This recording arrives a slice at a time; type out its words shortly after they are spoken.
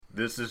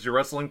This is your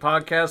Wrestling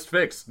Podcast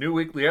Fix. New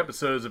weekly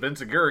episodes of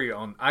Enzuigiri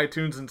on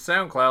iTunes and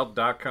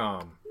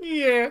SoundCloud.com.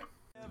 Yeah.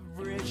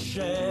 Every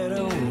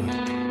shadow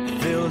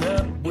filled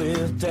up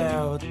with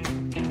doubt.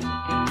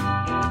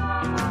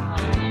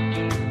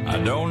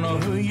 I don't know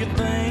who you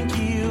think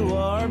you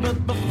are,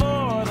 but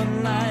before the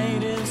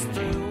night is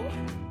through.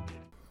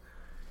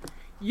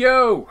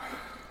 Yo!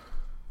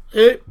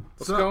 Hey,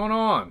 What's going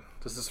on?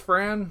 This is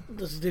Fran.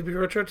 this is DB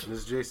Richards.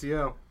 This is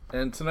JCO.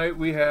 And tonight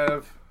we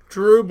have...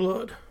 Drew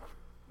Blood.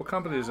 What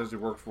companies does he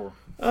work for?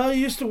 He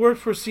used to work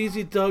for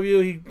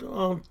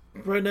CZW.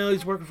 Right now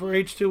he's working for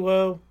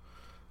H2O.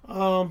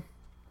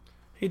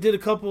 He did a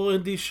couple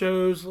indie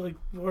shows like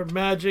for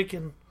Magic,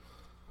 and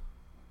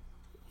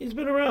he's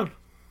been around.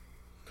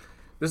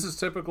 This is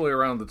typically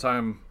around the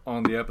time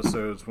on the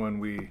episodes when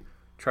we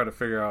try to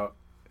figure out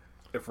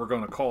if we're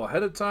going to call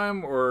ahead of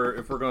time or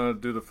if we're going to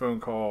do the phone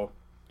call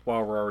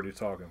while we're already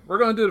talking. We're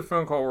going to do the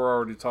phone call while we're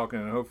already talking,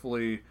 and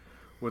hopefully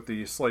with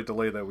the slight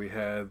delay that we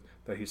had,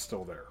 that he's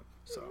still there.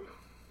 So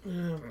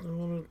Yeah, I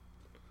want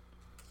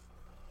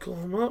to call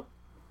him up.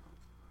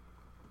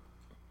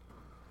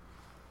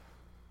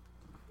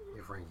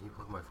 Hey Frank, can you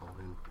plug my phone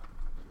in?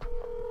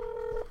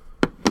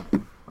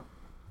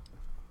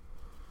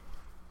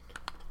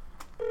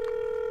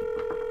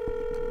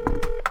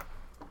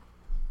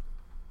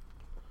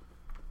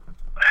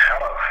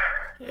 Hello.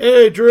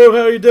 Hey, Drew,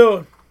 how you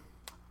doing?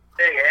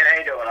 Hey, Ed, how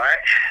you doing, all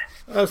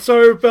right?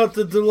 Sorry about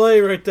the delay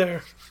right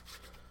there.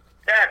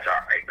 That's all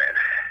right, man.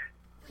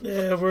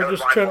 Yeah, we're That was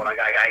just my trying. fault.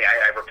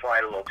 I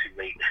replied a little too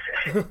late.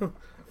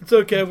 It's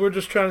okay. We're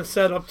just trying to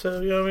set up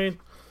to, you know what I mean?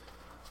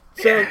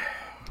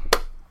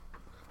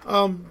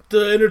 So,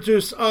 to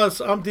introduce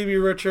us, I'm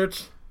DB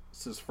Richards.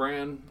 this is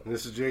Fran.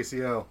 This is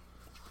JCO.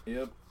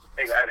 Yep.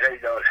 Hey, guys, how you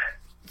doing?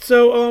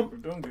 So, We're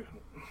doing good.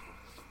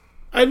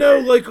 I know,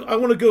 like, I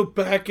want to go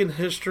back in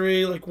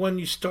history, like, when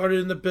you started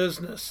in the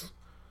business.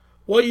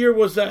 What year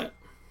was that?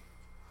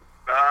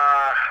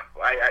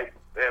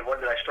 When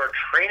did I start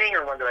training,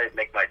 or when did I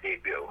make my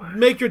debut?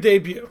 Make your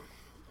debut.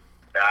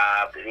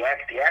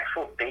 The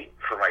actual date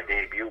for my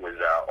debut was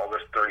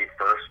August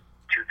 31st,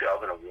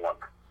 2001.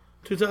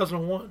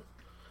 2001.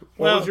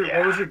 What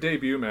was your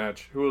debut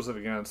match? Who was it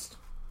against?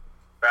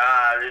 This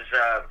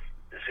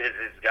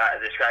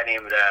guy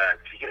named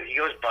he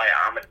goes by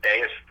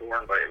Amadeus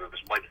Thorne, but it was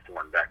Mike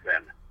Thorne back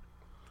then.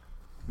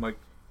 Mike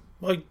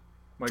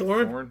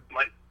Thorne? Thorne?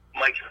 Mike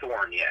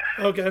Thorne, yeah.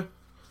 Okay.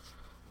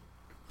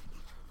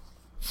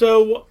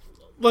 So,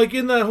 like,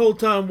 in that whole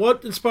time,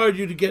 what inspired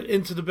you to get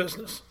into the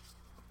business?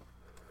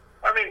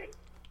 I mean,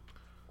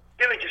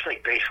 just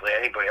like basically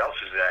anybody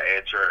else's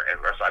answer in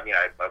wrestling. I mean,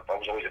 I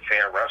was always a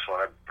fan of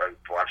wrestling. I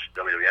watched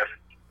WWF,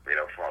 when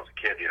I was a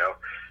kid,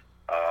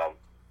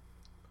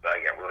 I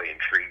got really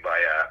intrigued by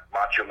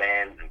Macho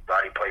Man and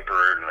Roddy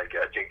Piper and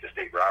Jake the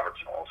Snake Roberts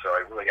and all. So I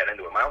really got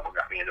into it. My uncle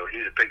got me into it. He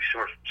was a big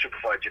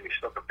Superfly Jimmy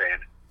Snuka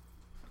fan.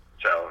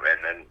 So, and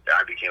then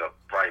I became a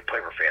Roddy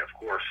Piper fan, of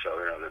course. So,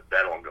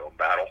 that ongoing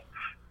battle.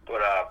 But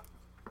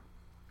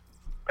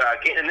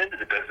getting into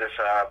the business,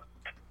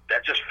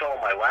 that just fell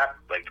in my lap,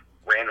 like,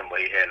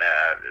 randomly, and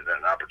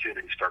an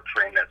opportunity to start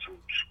training at some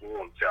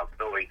school in South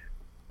Philly,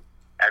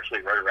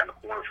 actually right around the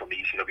corner from the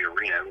ECW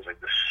arena. It was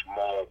like this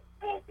small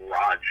little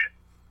garage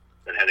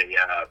that had a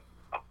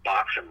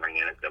boxing ring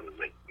in it that was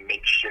like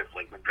makeshift,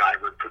 like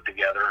MacGyver put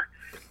together.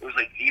 It was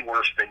like the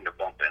worst thing to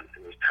bump in.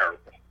 It was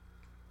terrible.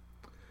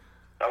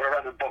 I would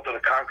rather bump to the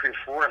concrete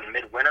floor in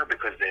midwinter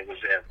because there was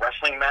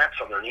wrestling mats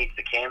underneath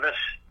the canvas,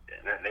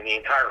 and then the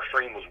entire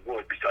frame was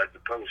wood besides the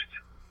post.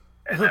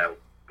 And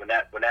when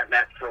that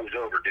mat froze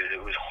over, dude,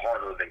 it was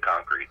harder than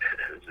concrete.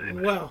 It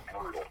was Wow.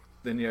 brutal.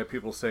 Then you had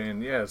people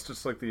saying, yeah, it's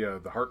just like the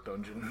Heart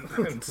Dungeon.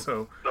 And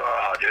so...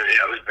 Oh, dude,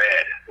 yeah, it was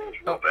bad. It was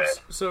real bad.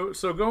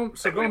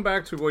 So going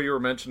back to what you were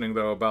mentioning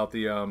though about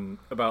the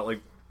about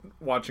like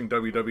watching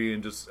WWE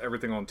and just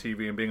everything on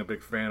TV and being a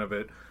big fan of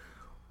it,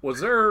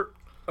 was there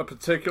a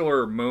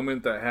particular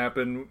moment that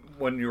happened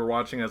when you were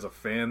watching as a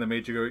fan that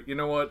made you go, you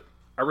know what,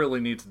 I really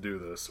need to do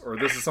this, or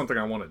this is something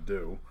I want to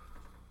do?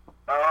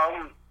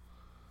 A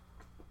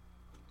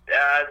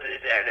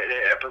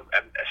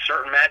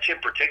certain match in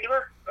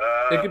particular?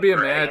 It could be a or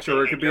match, anything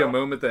or it could be a general?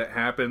 moment that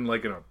happened,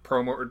 like in a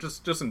promo, or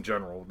just in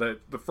general. That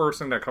the first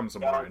thing that comes to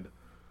mind.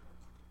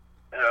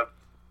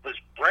 Was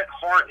Bret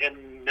Hart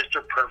and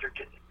Mr.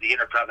 Perfect, the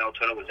Intercontinental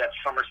title, was that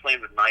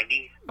SummerSlam of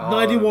 90?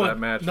 91. That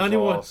match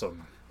 91. was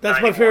awesome.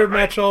 That's my 91, favorite right?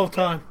 match of all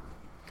time.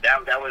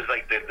 That was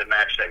like the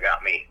match that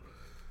got me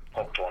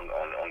hooked on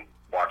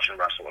watching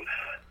wrestling.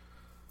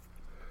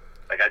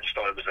 Like, I just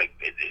thought it was like,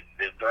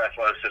 their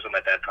athleticism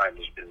at that time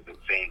was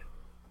insane.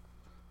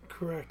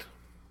 Correct.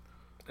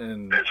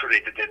 And That's where they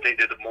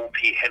did the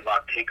multi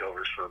headlock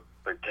takeovers for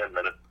like 10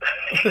 minutes.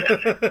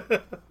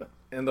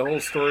 And the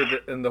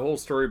whole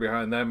story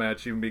behind that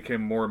match even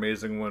became more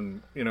amazing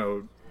when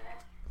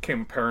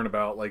came apparent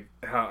about like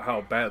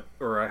how bad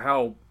or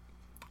how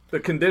the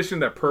condition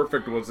that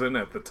Perfect was in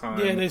at the time.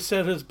 Yeah, they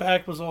said his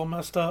back was all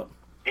messed up.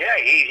 Yeah,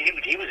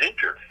 he was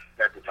injured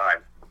at the time.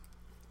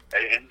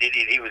 And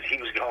he was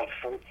going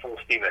full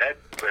steam ahead.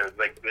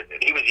 Like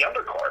he was the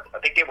undercard. I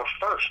think they were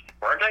first,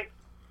 weren't they?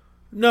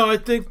 No, I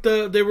think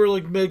they were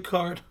like mid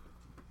card.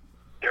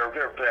 They're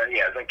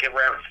yeah, I think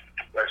around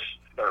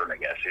third, I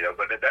guess, you know.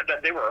 But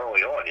they were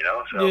early on, you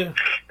know. So Yeah.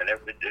 and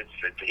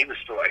he was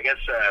still, I guess,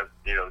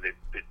 you know,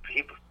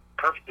 he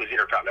Perfect was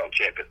Intercontinental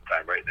Champion at the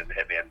time, right? And the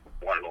Hitman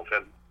won it with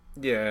him.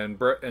 Yeah, and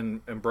Brett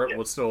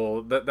was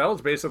still that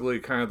was basically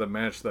kind of the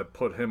match that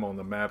put him on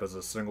the map as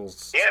a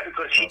singles. Yeah,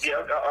 because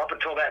up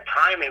until that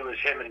time it was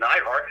him and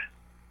Neidhart.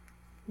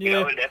 You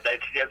Yeah. know,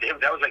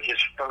 that was like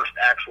his first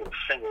actual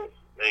singles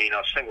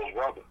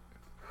rub.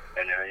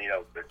 And you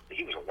know,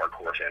 he was a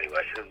workhorse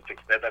anyway.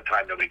 At that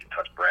time, nobody could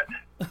touch Brett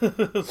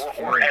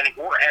or Hennig.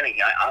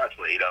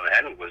 Honestly, you know,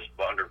 Hennig was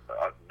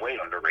way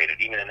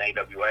underrated, even in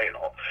AWA and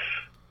all.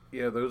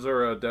 Yeah, those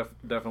are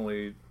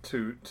definitely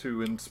two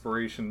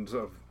inspirations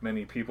of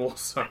many people.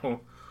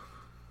 So,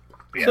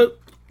 Yeah.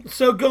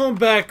 So going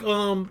back,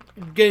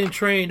 getting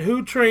trained.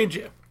 Who trained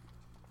you?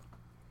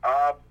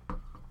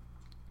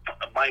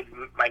 My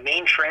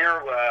main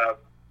trainer,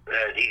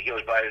 he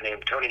goes by the name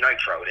Tony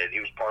Nitro. He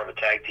was part of a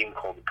tag team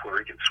called the Puerto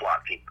Rican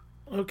SWAT team.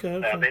 Okay.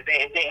 They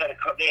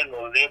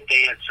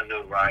had some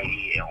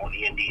notoriety on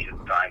the Indies at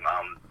the time.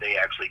 They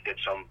actually did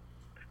some,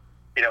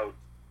 you know,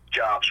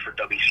 jobs for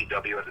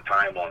WCW at the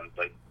time on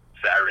like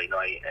Saturday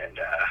night, and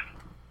I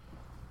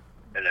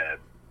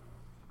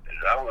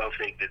don't know if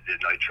they did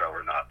Nitro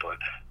or not, but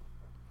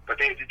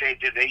they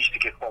used to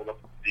get called up,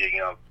 be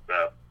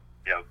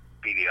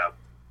the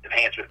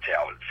enhancement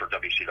talent for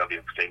WCW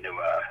because they knew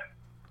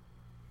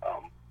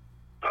who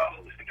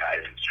was the guy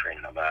that was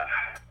training them? I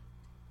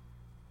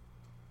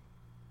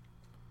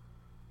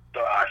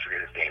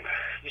forget his name.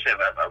 He used to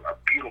have a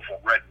beautiful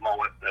red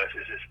mullet.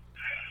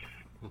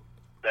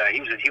 He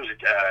was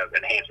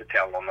enhancement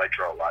talent on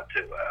Nitro a lot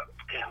too.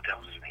 Damn, what the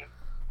hell was his name?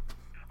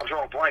 I'm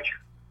drawing a blank.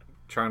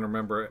 trying to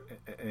remember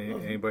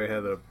anybody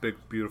had a big,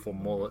 beautiful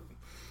mullet.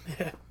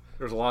 Yeah.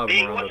 There's a lot of them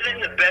He around wasn't the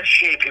in the time. best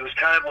shape. He was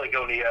kind of like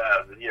on the,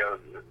 I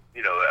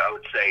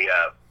would say,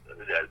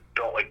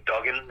 built like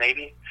Duggan,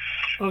 maybe.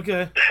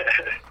 Okay.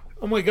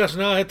 Oh my gosh,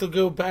 now I have to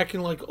go back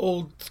in like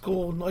old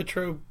school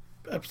Nitro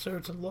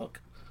episodes and look.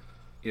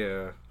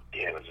 Yeah.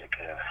 Yeah, it was like,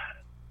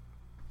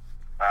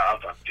 I'm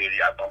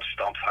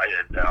stumped.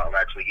 I'm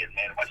actually getting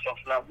mad at myself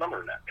for not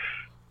remembering that.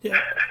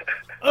 Yeah.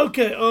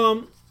 Okay,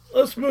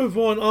 let's move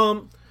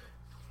on.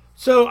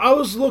 So I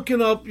was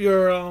looking up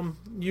your,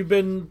 you've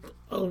been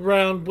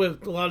around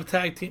with a lot of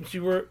tag teams.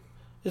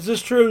 Is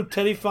this true,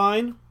 Teddy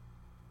Fine?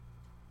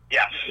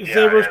 Yes. Is yeah,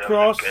 there with that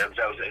Cross? That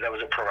was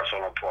a Pro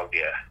Wrestling Unplugged,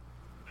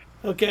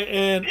 yeah. Okay,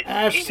 and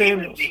Ash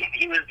Samuels.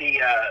 He was the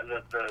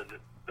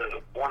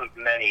one of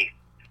many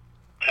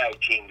tag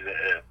teams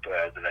that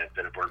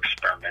were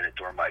experimented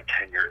during my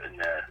tenure in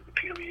the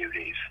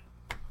PWDs.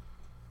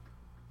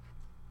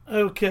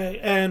 Okay,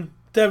 and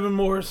Devin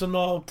Morris and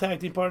all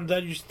tag team partners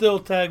that you still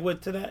tag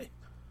with today.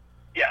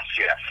 Yes,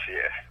 yeah.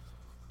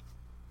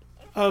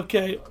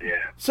 Okay. Yeah.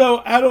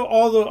 So out of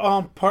all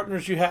the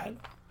partners you had,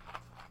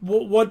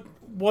 what were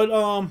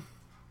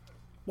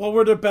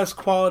the best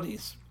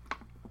qualities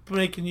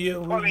making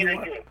you? Well, I mean, who you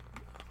are?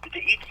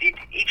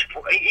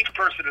 each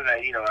person that I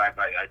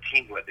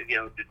teamed with,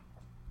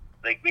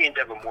 like me and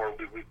Devin Moore,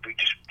 we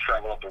just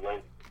traveled up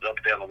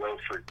down the road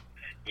for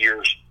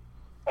years,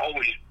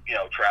 always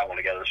traveling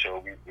together.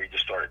 So we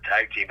just started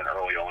tag teaming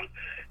early on,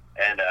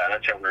 and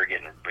that's how we were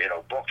getting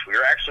booked. We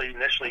were actually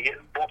initially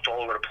getting booked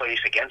all over the place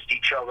against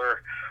each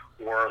other,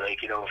 or like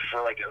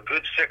for like a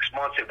good 6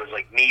 months it was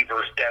like me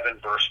versus Devin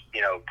versus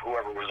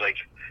whoever was like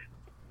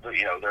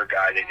their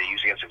guy that they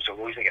used against him. So it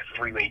was always like a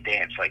three-way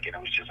dance, it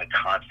was just like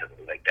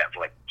constantly like that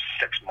for like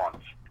 6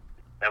 months.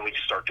 Then we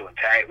just started doing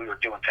tag. We were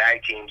doing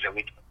tag teams, and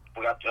we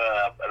got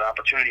an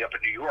opportunity up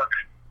in New York,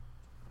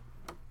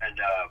 and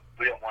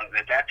we didn't want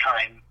at that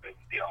time.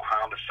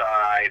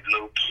 Homicide,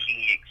 Low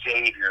Key,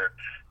 Xavier,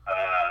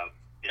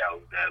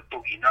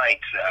 Boogie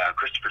Nights,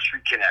 Christopher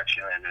Street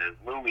Connection, and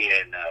Louie,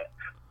 and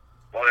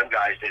all them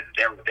guys.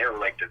 They were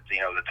like the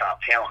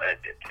top talent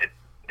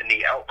in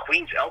the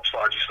Queens Elks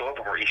Lodge, still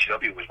open where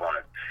ECW was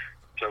running.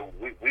 So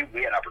we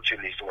had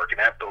opportunities to work in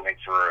that building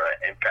for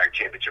Impact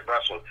Championship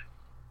Wrestling,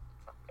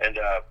 and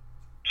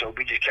so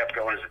we just kept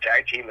going as a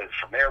tag team. And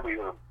from there, we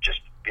were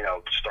just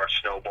start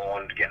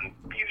snowballing, getting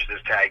used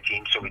as tag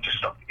teams. So we just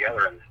stuck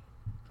together and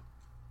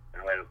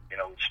when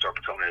start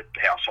becoming a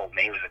household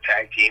name as a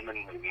tag team,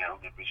 and we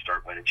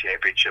start winning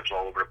championships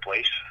all over the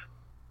place.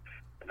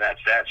 And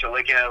that's that. So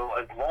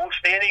long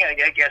standing, I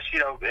guess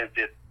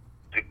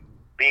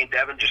me and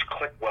Devin just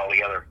clicked well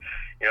together.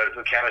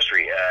 The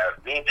chemistry.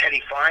 Me and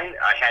Teddy Fine,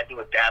 I had to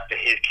adapt to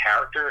his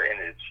character,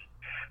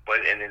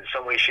 but in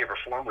some way, shape, or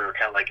form, we were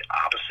kind of like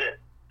opposite.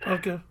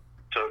 Okay.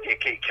 So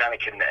it kind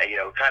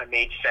of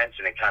made sense,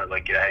 and it kind of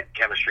had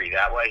chemistry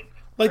that way.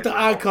 Like the We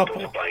were odd called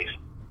couple. Bosom Buddies.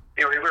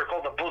 Yeah, we were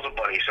called the Bosom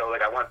Buddies. So I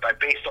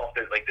based off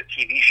the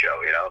TV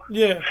show,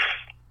 Yeah.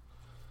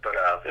 But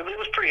it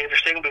was pretty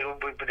interesting. But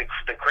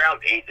the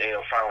crowd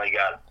finally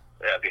got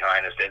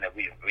behind us, and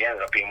we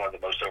ended up being one of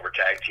the most over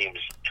tag teams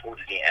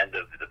towards the end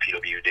of the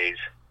PW days.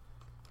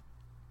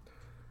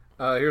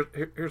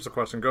 Here's the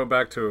question. Going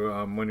back to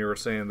when you were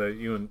saying that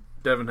you and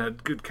Devin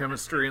had good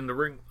chemistry in the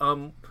ring.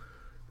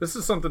 This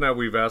is something that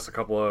we've asked a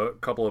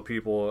couple of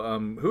people.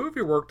 Who have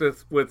you worked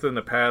with in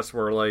the past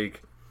where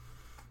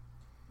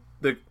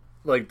the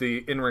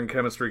in-ring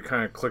chemistry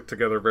kind of clicked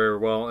together very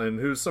well, and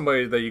who's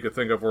somebody that you could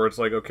think of where it's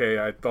like, okay,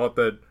 I thought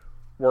that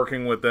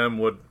working with them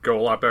would go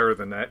a lot better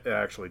than that it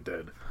actually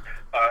did?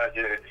 I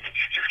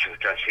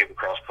came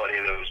across plenty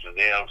of those.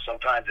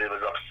 Sometimes it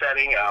was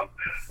upsetting,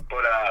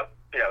 but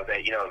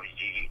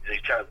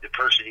the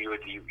person you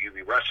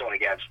be wrestling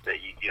against,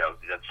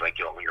 that's like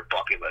on your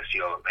bucket list.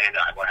 Man,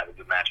 I want to have a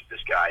good match with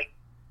this guy,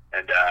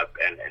 and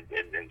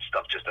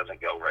stuff just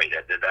doesn't go right.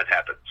 That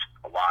happens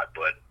a lot,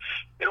 but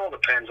it all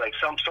depends. Like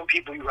some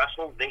people you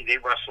wrestle, they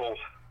wrestle,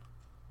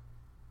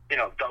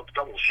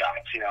 double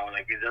shots.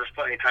 Like there's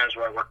plenty of times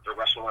where I worked to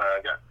wrestle.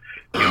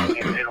 In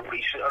an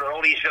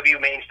old ECW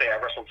mainstay, I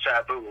wrestled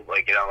Sabu,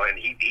 and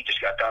he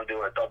just got done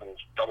doing a double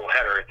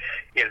header.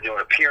 He had to do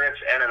an appearance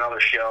and another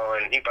show,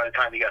 and by the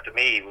time he got to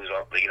me, he was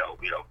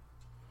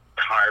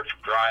tired from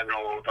driving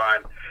all the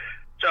time.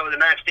 So the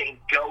match didn't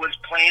go as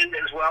planned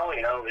as well, and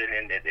he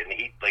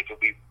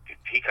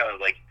kind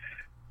of we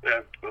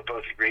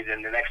both agreed.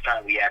 And the next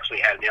time we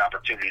actually had the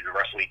opportunity to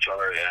wrestle each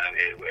other,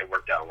 it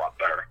worked out a lot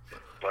better.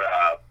 But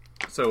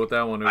so with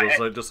that one, it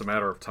was just a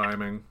matter of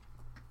timing.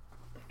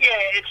 Yeah,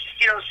 it's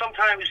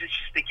sometimes it's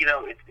just like it's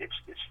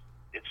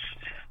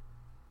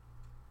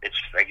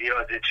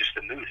just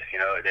the mood.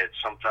 That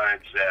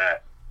sometimes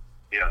the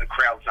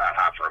crowd's not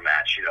hot for a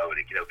match.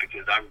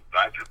 Because I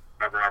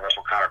remember I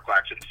wrestled Connor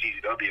Claxton in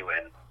CZW,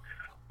 and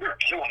we were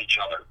killing each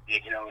other.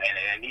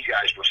 And these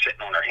guys were sitting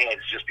on their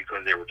hands just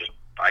because they were just,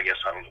 I guess,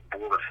 I was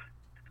bored.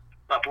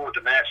 Not bored with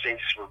the match, they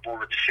just were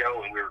bored with the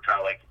show, and we were kind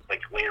of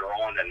like later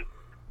on, and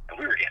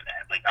we were getting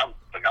that.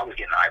 I was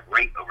getting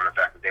irate over the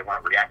fact that they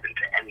weren't reacting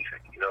to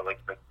anything.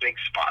 The big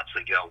spots,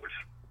 with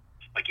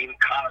even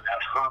Connor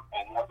got hurt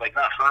on one,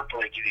 not hurt,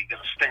 but he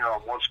got a stinger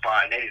on one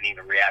spot, and they didn't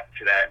even react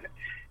to that. And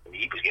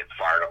he was getting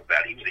fired up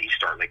about it. He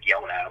started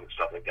yelling at him and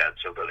stuff like that.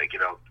 So, but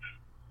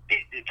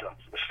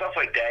stuff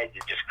like that,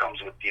 it just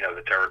comes with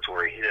the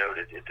territory.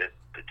 It's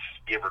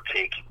give or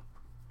take.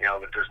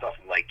 But there's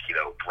nothing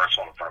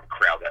wrestling in front of a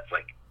crowd that's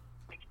like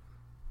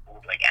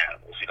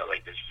animals,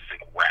 this is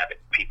rabid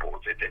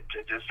people.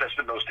 That's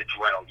the most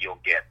adrenaline you'll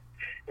get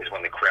is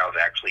when the crowd's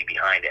actually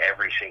behind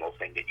every single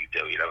thing that you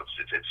do.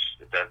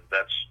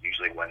 That's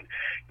usually when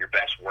your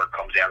best work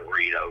comes out. Where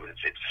it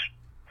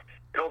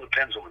all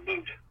depends on the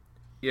mood.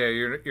 Yeah,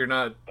 you're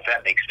not. If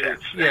that makes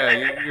sense.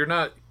 Yeah, you're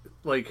not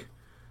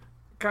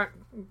kind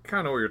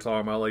of what you're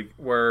talking about,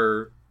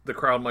 where the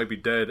crowd might be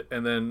dead,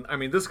 and then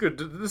this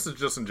is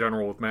just in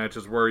general with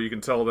matches where you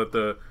can tell that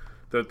the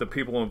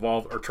people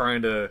involved are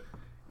trying to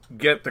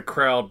get the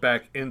crowd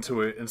back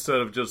into it instead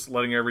of just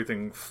letting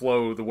everything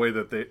flow the way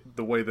that they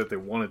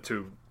wanted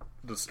to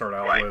start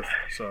out with.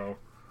 So,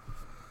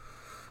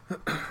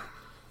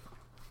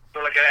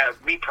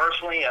 me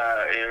personally,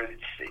 if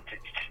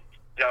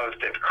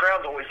the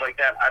crowd's always like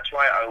that, that's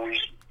why I always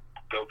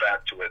go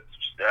back to it.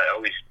 I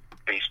always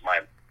base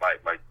my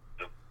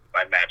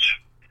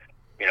match,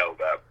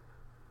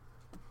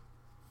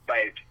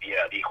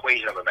 the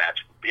equation of a match,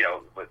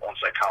 on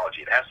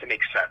psychology. It has to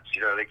make sense.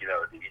 You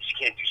just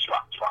can't do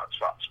spot.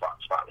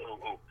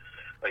 Ooh.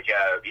 You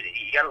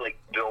gotta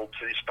build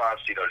to these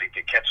spots, to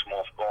catch them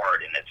off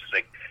guard, and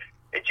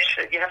it's just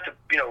you have to,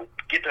 you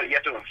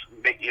have to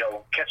make,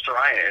 catch their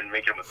eye and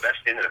make them the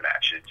best into the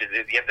match.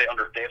 They have to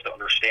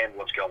understand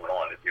what's going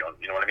on.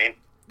 You know what I mean?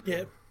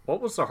 Yeah.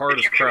 What was the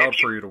hardest crowd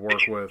for you to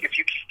work with?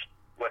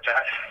 What's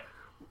that?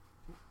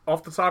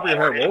 Off the top of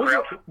your head,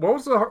 what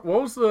was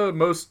the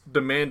most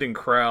demanding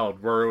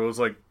crowd where it was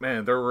like,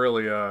 man, they're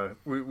really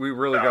we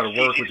really got to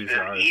work with these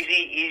guys?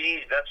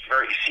 Easy. That's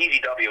very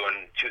CZW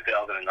in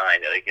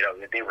 2009.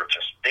 They were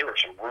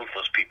some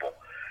ruthless people,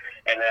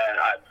 and then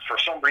for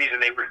some reason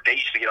they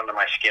used to get under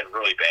my skin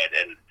really bad,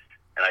 and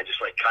I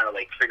just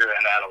figured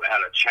out how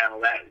to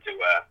channel that into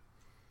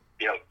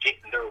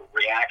getting their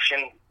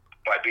reaction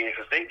by being,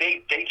 because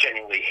they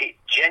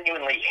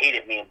genuinely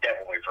hated me and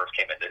Devin when we first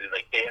came in.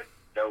 They had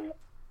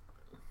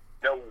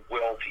no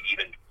will to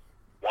even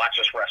watch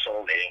us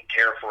wrestle. They didn't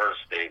care for us.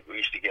 We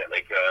used to get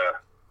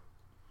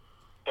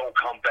don't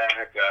come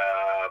back.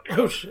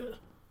 Oh shit.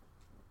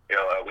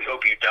 We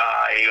hope you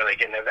die.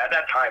 And at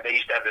that time they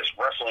used to have this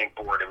wrestling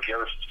board. It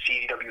was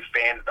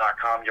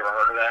CZWfans.com. You ever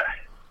heard of that?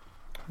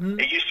 Mm-hmm.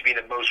 It used to be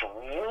the most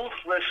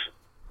ruthless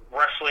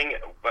wrestling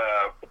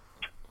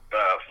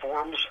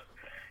forums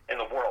in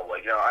the world.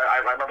 I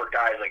remember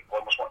guys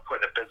almost want to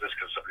quit the business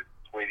because of the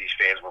way these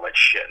fans were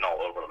shitting all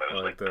over them. It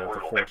was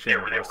brutal. They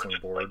were just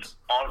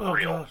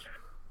unreal.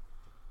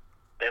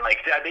 And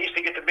they used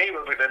to get to me,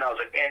 but then I was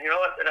like, man, you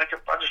know what? And I'll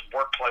just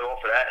play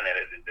off of that, and then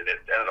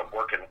it ended up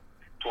working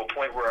to a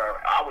point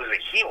where I was a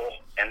heel,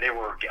 and I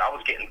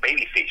was getting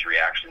babyface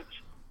reactions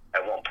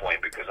at one point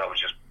because I was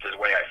just the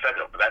way I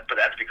fed them. But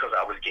that's because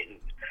I was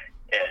getting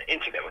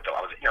intimate with them.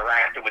 I was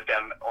interacting with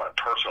them on a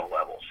personal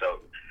level.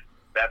 So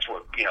that's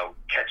what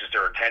catches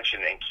their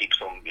attention and keeps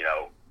them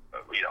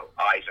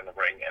eyes in the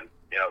ring. And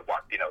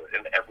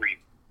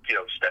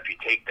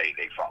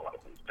they follow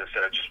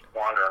instead of just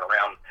wandering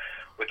around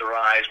with their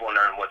eyes,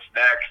 wondering what's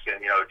next.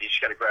 And you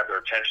just got to grab their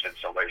attention in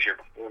some way, shape,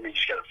 or form. You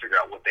just got to figure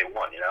out what they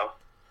want.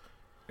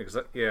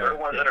 Exactly. Yeah. They're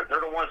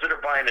the ones that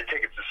are buying the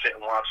tickets to sit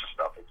and watch the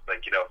stuff. It's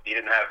like if you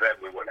didn't have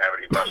that, we wouldn't have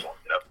any wrestling.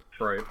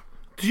 Right.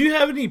 Do you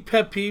have any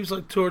pet peeves,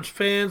 like towards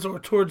fans or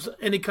towards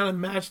any kind of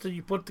match that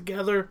you put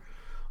together?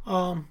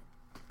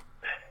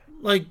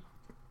 Like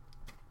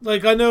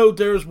I know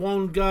there's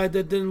one guy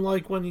that didn't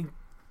like when he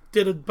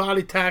did a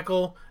body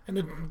tackle and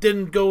it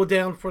didn't go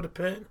down for the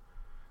pin.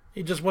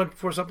 He just went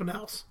for something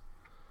else.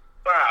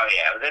 Well,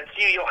 yeah,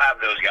 you'll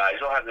have those guys.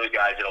 You'll have those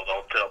guys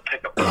that'll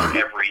pick up on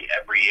every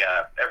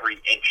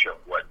inch of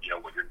what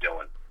you're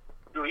doing.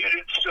 You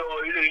didn't show.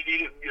 You didn't.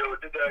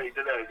 Did that?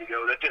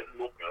 That didn't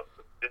look good.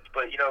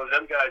 But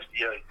them guys.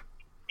 You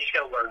just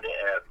got to learn to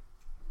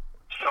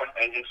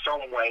in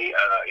some way.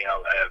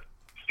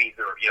 Feed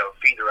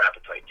their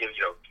appetite. Give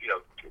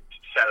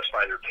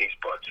satisfy their taste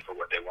buds for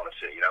what they want to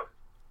see.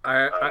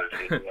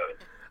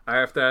 I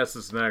have to ask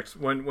this next.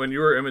 When you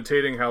were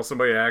imitating how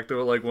somebody acted,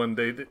 like when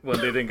they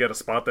didn't get a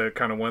spot that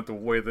kind of went the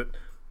way that,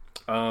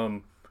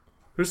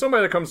 who's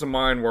somebody that comes to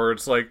mind where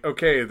it's like,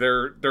 okay,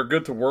 they're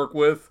good to work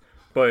with,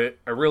 but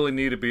I really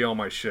need to be on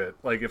my shit.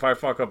 Like if I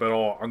fuck up at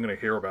all, I'm gonna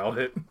hear about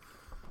it.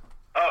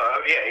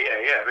 Oh yeah.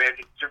 Man,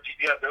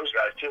 you have those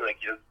guys too. Like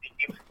you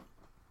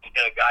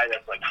got a guy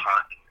that's like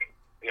hot,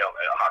 a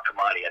hot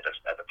commodity at the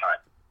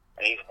time,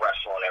 and he's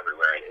wrestling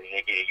everywhere. And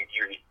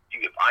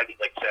I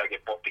like say I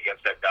get booked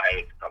against that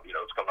guy. It's coming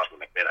up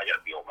with McMahon. I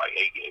got to be on my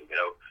A game.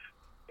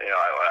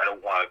 I don't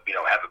want to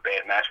have a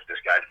bad match with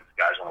this guy. This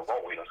guy's on a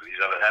roll. Because he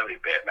doesn't have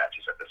any bad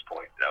matches at this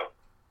point. So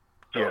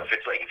Yeah.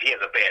 if he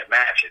has a bad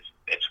match, it's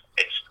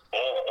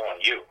all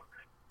on you.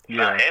 It's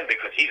not him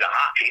because he's on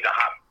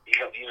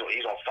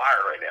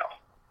fire right now.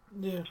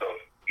 Yeah. So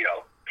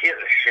he has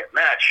a shit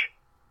match.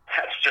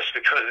 That's just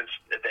because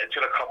it's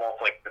going to come off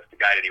like the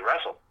guy that he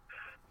wrestled.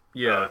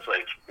 Yeah. So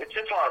it's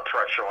a lot of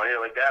pressure on you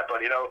like that,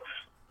 but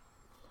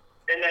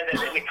and then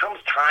it comes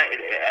time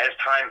as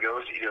time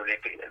goes.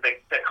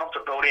 That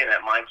comfortability and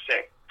that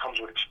mindset comes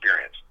with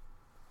experience.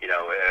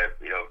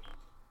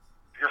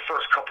 Your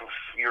first couple of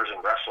years in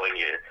wrestling,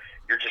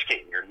 you're just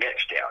getting your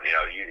niche down.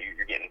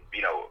 You're getting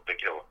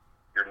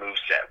your move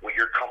set, what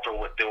you're comfortable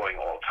with doing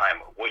all the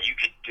time, what you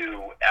could do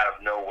out of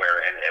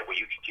nowhere, and what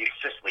you could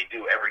consistently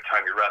do every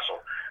time you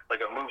wrestle, like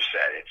a move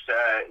set. It's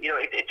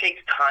it takes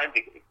time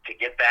to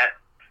get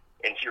that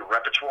into your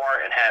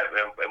repertoire and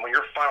when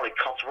you're finally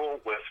comfortable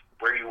with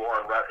where you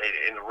are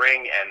in the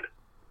ring and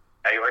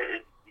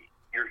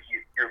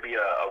you'll be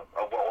a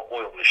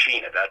well-oiled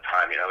machine at that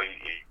time.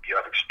 You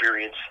have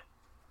experience,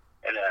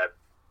 and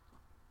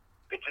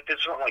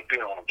it's not like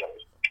being on a bowl.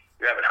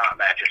 You're having hot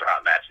matches.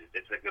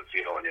 It's a good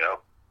feeling,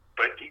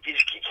 But you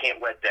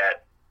can't let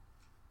that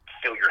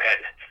fill your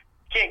head.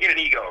 You can't get an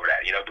ego over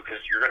that,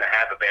 because you're going to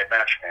have a bad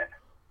match, man.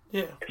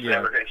 Yeah.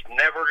 It's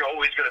never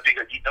always going to be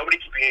good. Nobody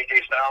can be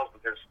AJ Styles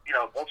because,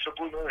 once the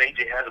blue moon,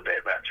 AJ has a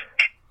bad match.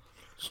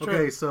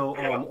 Okay, so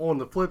on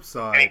the flip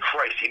side, I mean,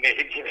 Christ, he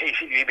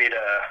made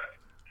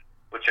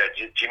what's that?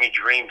 Jimmy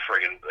Dream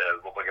friggin'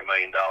 look like $1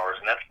 million,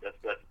 and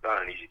that's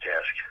not an easy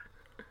task.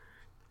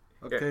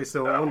 okay,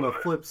 so on the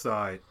flip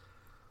side,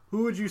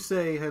 who would you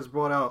say has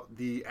brought out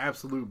the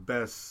absolute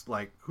best?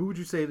 Like, who would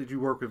you say that you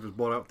work with has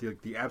brought out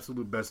the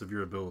absolute best of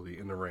your ability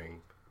in the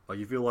ring? Like,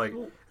 you feel like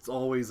it's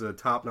always a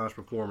top-notch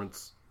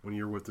performance when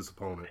you're with this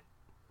opponent.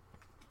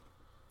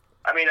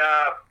 I mean,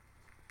 wow,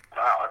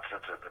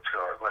 that's a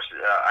hard question.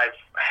 I've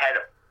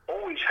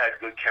always had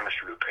good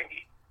chemistry with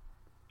Pinky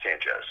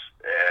Sanchez.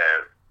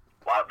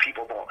 A lot of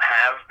people don't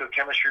have good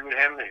chemistry with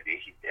him. At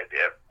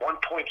one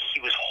point, he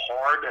was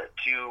hard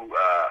to,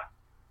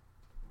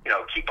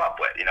 keep up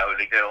with. A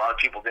lot of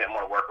people didn't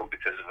want to work him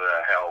because of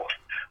how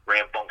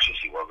rambunctious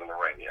he was in the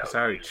ring. That's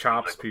how he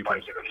chops people.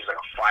 He's like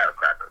a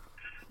firecracker.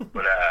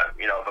 But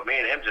but me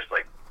and him just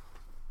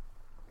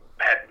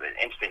had an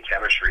instant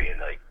chemistry in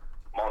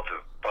month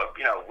of. But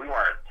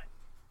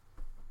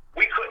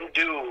we couldn't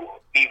do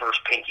me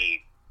versus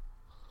Pinky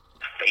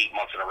for 8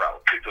 months in a row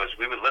because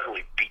we would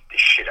literally beat the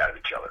shit out of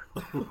each other.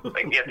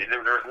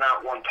 There was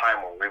not one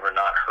time where we were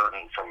not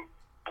hurting from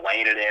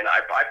laying it in.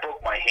 I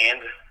broke my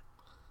hand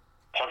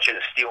punching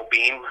a steel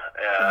beam.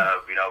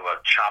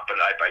 Chopping.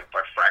 I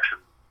fractured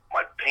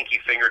my pinky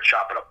finger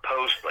chopping a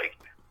post.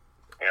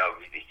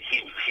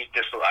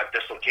 I've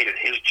dislocated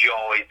his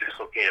jaw. He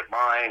dislocated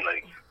mine.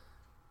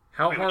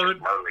 How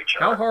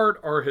hard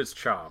are his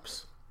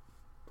chops?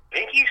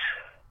 Pinky's?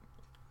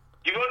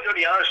 You want to know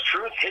the honest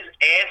truth? His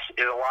ass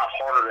is a lot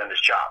harder than his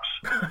chops.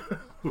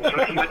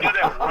 So he would do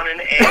that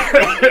running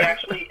egg.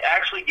 He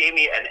actually gave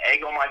me an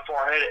egg on my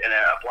forehead and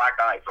a black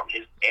eye from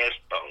his ass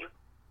bone.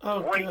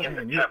 Oh, right God. in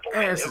the Your temple.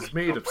 ass is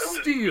made of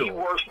steel. It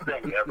was the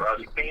worst thing ever. I was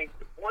like, man,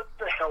 what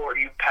the hell are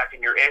you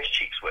packing your ass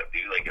cheeks with,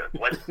 dude?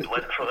 Like a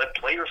lead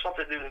plate or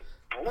something? Dude, it's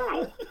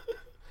brutal.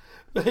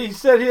 He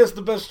said he has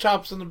the best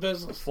chops in the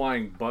business.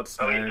 Flying butt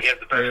Oh, smash. he has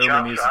the best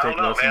Naomi needs chops. to I take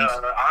don't know,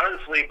 lessons. man.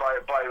 Honestly, by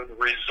the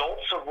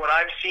results of what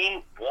I've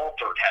seen,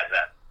 Walter has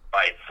that.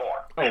 by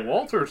far. Oh,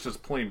 Walter's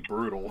just plain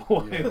brutal.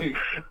 Like,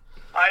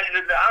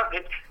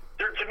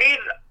 To me,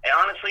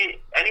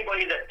 honestly,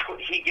 anybody that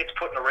he gets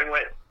put in the ring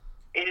with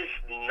is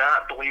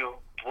not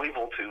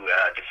believable to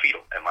defeat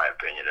him, in my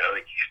opinion. You know,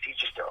 like, he's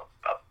just a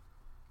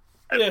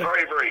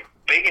very, very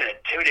big and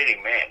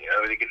intimidating man. You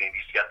know,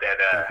 he's got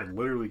that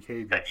literally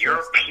cave that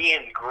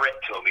European grit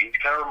to him. He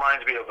kind of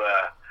reminds me of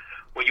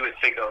what you would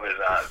think of as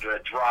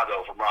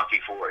Drago from Rocky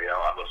IV. You know,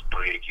 I must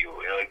break you.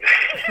 You know, like,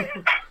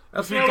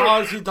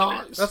 He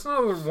dies. That's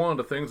another one of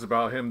the things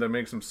about him that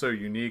makes him so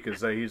unique is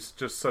that he's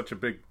just such a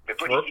big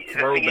throwback.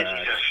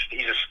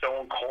 He's a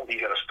stone cold. He's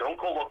got a stone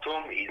cold look to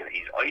him.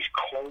 He's ice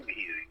cold.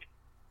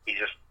 He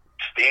just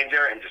stands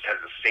there and just has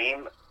the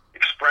same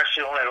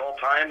expression on at all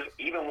times.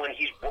 Even when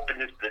he's whooping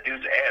the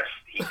dude's ass,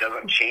 he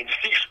doesn't change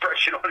the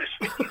expression on his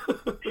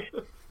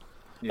face.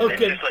 Yeah. Okay.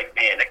 It's just like,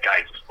 man, that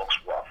guy just looks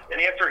rough.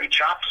 And after he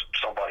chops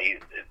somebody,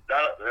 it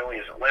not really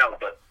isn't loud,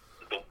 but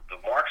the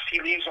marks he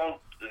leaves on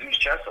the dude's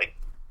chest, like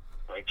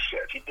shit,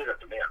 if he did it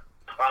to me,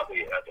 I'd probably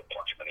have to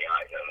punch him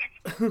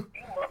in the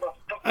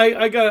eye.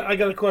 I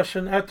got a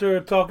question. After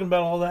talking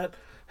about all that,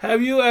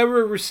 have you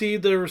ever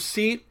received a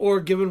receipt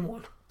or given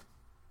one?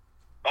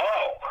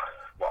 Oh,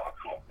 well,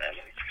 come on, man.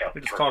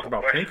 We just talked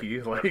about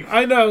Pinky. Like,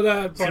 I know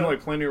that. Seemed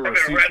like plenty of I've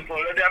been a receipts. wrestler.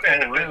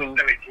 I've been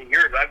 17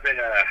 years. I've been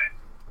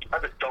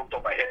dunked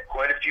on my head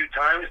quite a few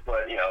times,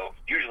 but you know,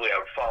 usually I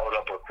would follow it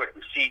up with a quick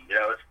receipt. You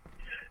know,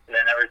 and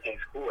then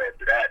everything's cool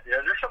after that. You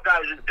know, there's some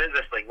guys in the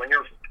business, like when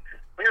you're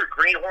a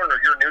greenhorn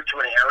or you're new to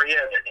an area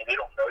and they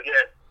don't know you,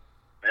 and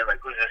they're like,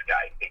 "Who's this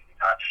guy?" He thinks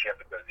he's hot shit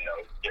because you know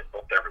he gets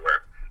booked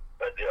everywhere.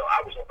 But you know,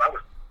 I was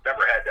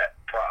never had that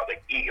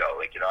like ego.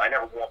 Like, you know, I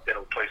never walked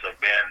into a place like,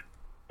 man,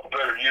 I'm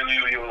better than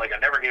you. Like, I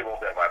never gave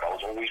off that vibe. I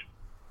was always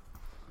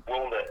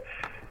willing to,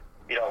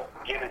 you know,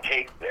 give and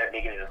take and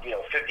make it a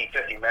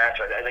 50-50 match.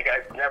 I think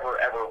I've never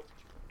ever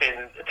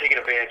been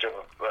taken advantage of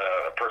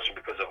a person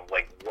because of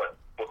like what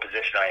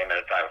position I am at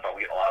a time. If I'm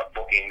getting a lot of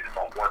bookings, if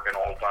I'm working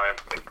all the time.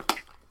 Like,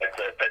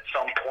 at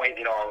some point,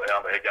 you know, I'm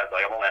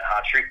on that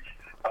hot streak.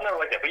 I'm never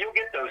like that, but you'll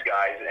get those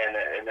guys,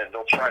 and then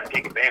they'll try to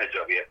take advantage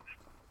of you.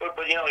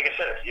 But you know, like I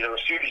said, you know,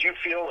 as soon as you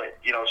feel that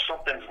you know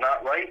something's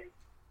not right,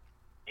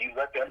 you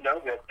let them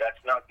know that that's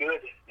not good,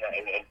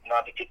 and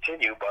not to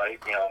continue by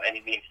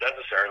any means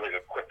necessary, like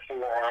a quick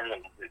forearm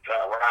and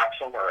rocks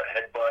them or a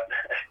headbutt.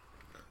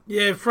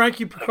 Yeah,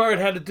 Frankie Picard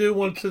had to do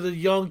one to the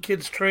young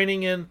kids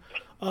training in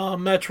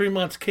Matt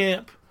Tremont's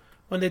camp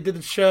when they did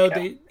the show.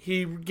 Yeah.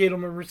 He gave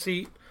them a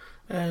receipt.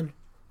 And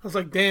I was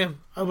like,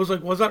 damn. I was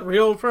like, was that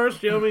real at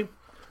first? You know what I mean?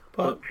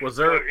 But was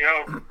there? You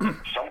know,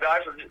 some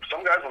guys will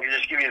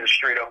just give you the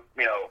straight up,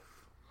 you know,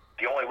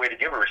 the only way to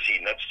give a receipt,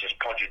 and that's just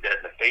punch you dead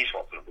in the face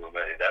once in a blue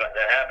moon. That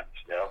happens,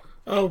 you know.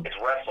 Oh. It's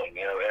wrestling,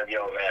 you know. And,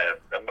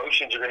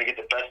 emotions are going to get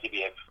the best of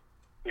you if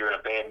you're in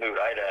a bad mood.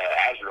 I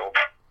had Azrael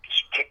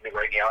just kick me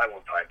right in the eye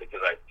one time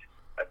because I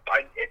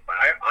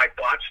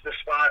botched the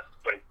spot,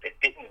 but it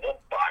didn't look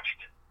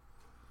botched.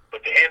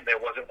 But to him, that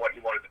wasn't what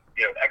he wanted to,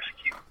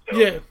 execute. So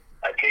yeah.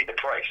 I paid the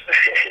price.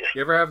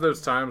 You ever have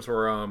those times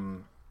where,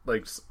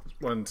 like,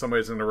 when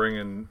somebody's in the ring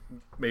and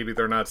maybe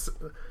they're not,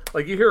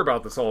 like, you hear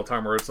about this all the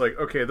time where it's like,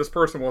 okay, this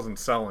person wasn't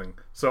selling,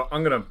 so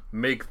I'm going to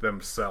make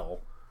them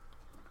sell.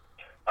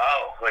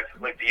 Oh, like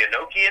the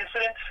Inoki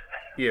incident?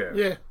 Yeah.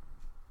 Yeah.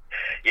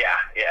 Yeah.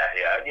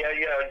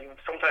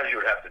 Sometimes you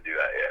would have to do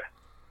that, yeah.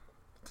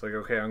 It's like,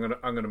 okay,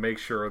 I'm gonna make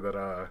sure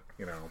that,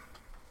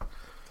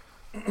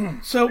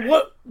 So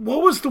what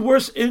was the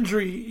worst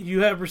injury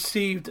you have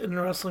received in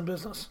the wrestling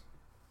business?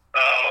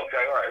 Oh,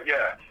 okay, all right,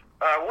 yeah.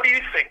 What do you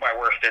think my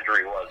worst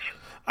injury was?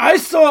 I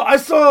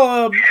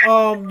saw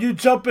you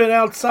jumping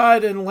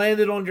outside and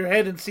landed on your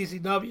head in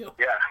CCW.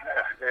 Yeah.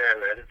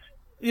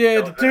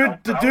 Yeah, the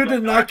dude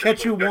did not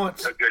catch you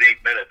once. A good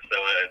 8 minutes, so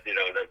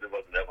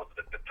that wasn't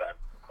a good time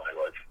in my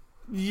life.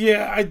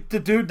 Yeah, the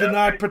dude did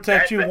not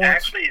protect you once.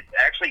 Actually,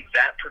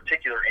 that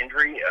particular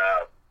injury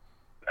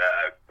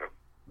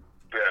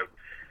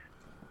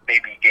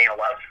made me gain a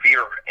lot of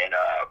fear and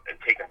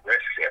taking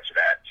risks after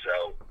that.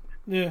 So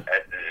yeah,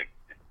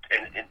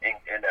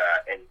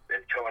 and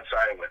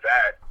coinciding with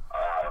that,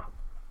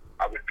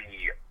 I would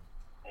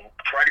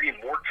try to be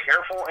more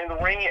careful in the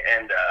ring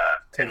and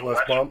take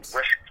less bumps,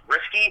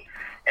 risky,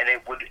 and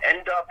it would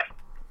end up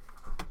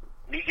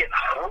me getting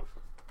hurt.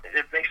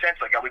 It makes sense.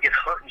 Like I would get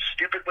hurt in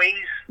stupid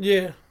ways.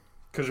 Yeah.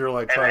 Because you're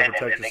like trying to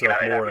protect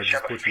yourself more, and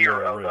just puts you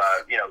at risk.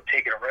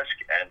 Taking a risk,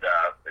 and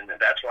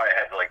that's why I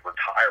had to like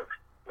retire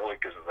really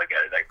because like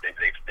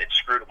they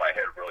screwed my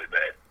head really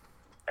bad,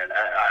 and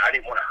I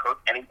didn't want to hurt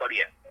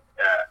anybody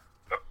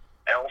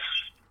else,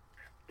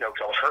 because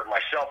I was hurting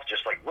myself,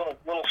 just like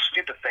little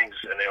stupid things,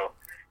 and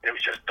it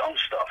was just dumb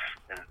stuff,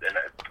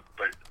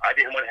 but I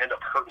didn't want to end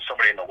up hurting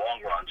somebody in the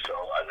long run, so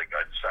I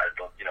decided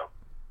to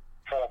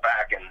fall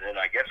back, and then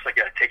I guess I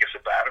got to take a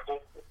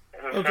sabbatical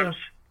in a sense.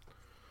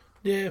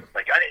 Yeah.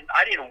 Like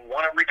I didn't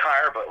want to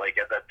retire, but like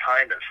at that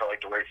time it felt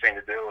like the right thing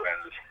to do,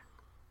 and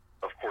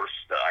of course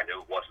I knew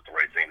it wasn't the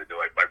right thing to do.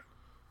 I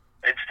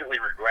instantly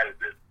regretted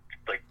it.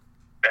 Like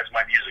as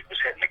my music was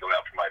hitting to go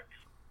out for my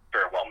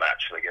farewell match.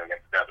 match, like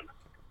against Devin.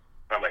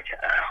 And I'm like,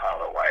 I don't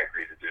know why I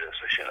agreed to do this.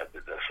 I shouldn't have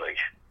did this. Like,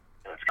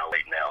 it's not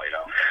late now, you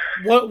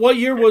know. What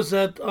year was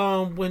that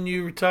when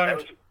you That retired?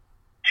 was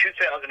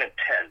 2010.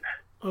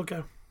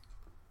 Okay.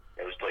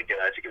 It was like,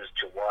 I think it was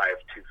July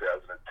of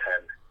 2010.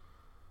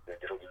 They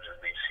did a loser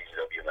league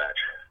CZW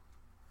match.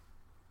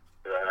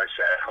 And then I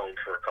sat at home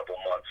for a couple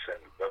months,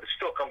 and I would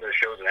still come to the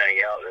shows and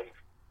hang out, and,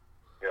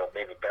 you know,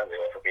 maybe Bentley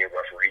offered me a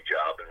referee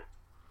job, and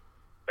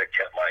that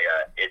kept my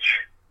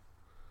itch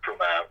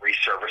from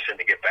resurfacing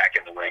to get back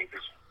in the ring.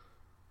 Because,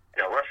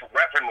 you know,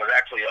 refereeing was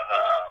actually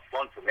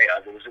fun for me.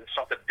 It was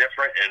something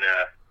different, and,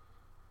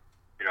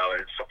 you know,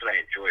 it's something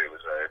I enjoyed. It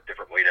was a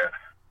different way to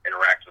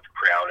interact with the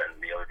crowd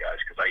and the other guys,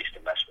 because I used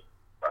to mess with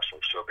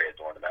wrestlers so bad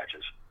during the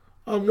matches.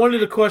 One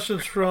of the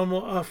questions from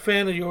a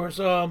fan of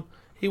yours,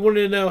 he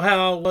wanted to know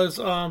how it was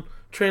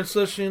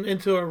transition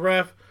into a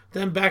ref,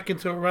 then back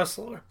into a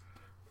wrestler.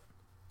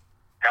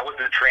 How was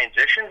the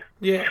transition?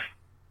 Yeah.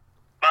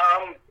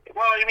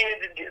 Well, I mean,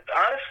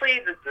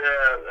 honestly,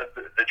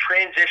 the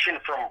transition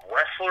from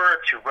wrestler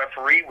to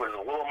referee was a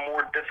little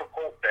more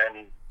difficult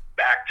than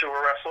back to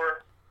a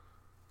wrestler.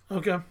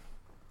 Okay.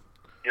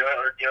 You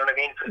know what I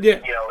mean? Yeah.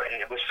 You know,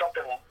 it was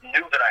something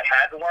new that I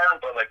had to learn,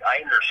 but like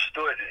I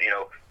understood, you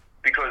know,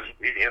 because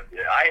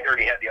I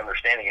already had the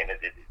understanding, and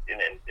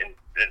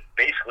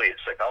basically,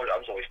 it's like I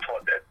was always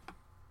taught that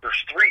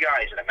there's three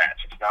guys in a match.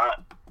 It's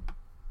not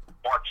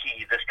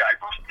marquee, this guy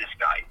versus this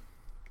guy.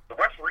 The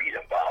referee's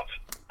involved,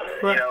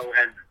 Right. you know,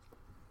 and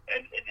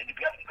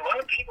a lot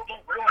of people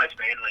don't realize,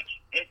 man, like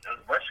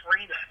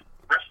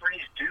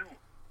referees do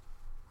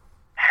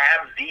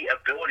have the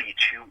ability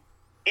to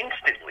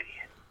instantly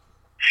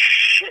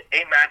shit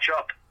a match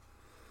up.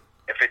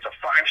 If it's a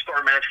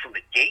 5-star match from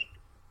the gate,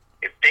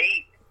 if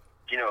they,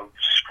 you know,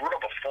 screw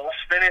up a false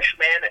finish,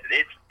 man,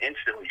 it's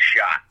instantly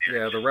shot.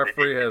 Yeah, the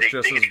referee has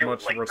just as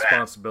much like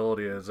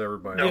responsibility as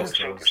everybody else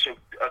does. So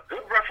a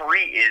good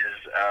referee is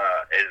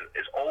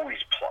always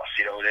plus.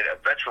 You know, a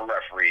veteran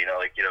referee. You know,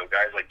 like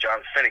guys like John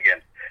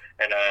Finnegan,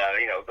 and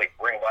you know, like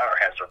Ring of Honor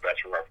has their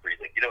veteran referees.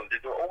 Like, you know,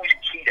 they're always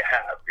key to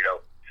have. You know,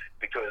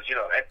 because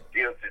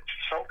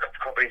some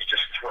companies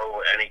just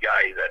throw any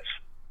guy that's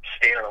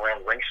standing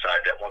around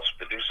ringside that wants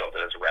to do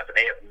something as a ref, and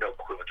they have no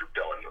clue what they're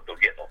doing.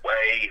 They'll get in the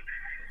way.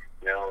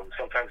 You know,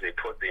 sometimes they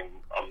put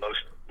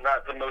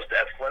not the most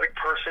athletic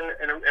person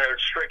in a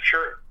straight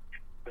shirt.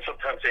 And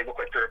sometimes they look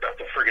like they're about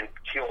to friggin'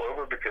 keel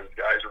over because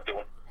guys are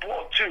doing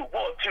 1-2,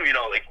 1-2. You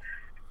know, like,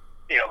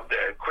 you know,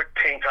 the quick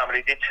pain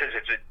comedy.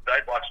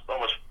 I'd watch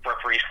almost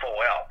referees fall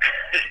out.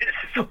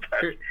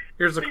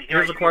 Here's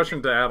a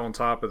question to add on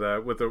top of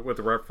that with the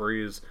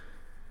referees.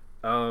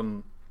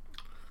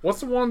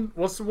 What's the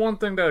one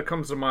thing that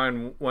comes to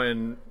mind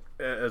when,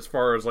 as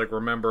far as like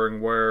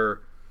remembering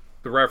where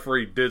the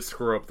referee did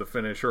screw up the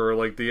finish, or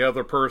like the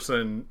other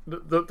person,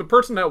 the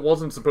person that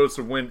wasn't supposed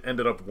to win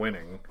ended up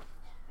winning?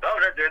 Oh,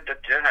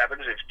 that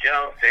happens. It's, you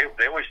know,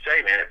 they always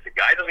say, man, if the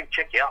guy doesn't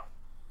kick out,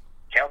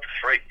 count the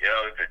straight. You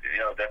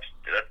know, if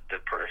the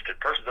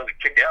person doesn't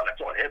kick out,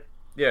 that's on him.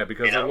 Yeah,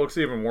 because it looks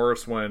even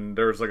worse when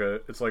there's like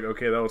it's like,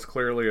 okay, that was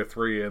clearly a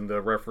 3, and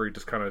the referee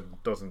just kind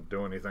of doesn't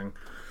do anything.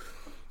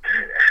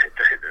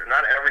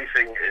 Not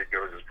everything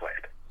goes as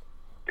planned.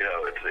 You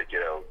know, it's like,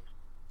 you know,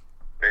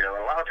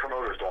 a lot of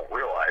promoters don't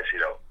realize, you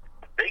know,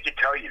 they can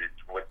tell you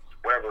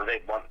whatever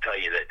they want to tell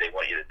you that they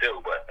want you to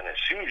do, and as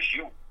soon as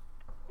you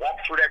walk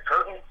through that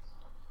curtain,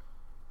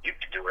 you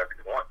can do whatever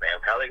you want, man.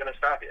 How are they going to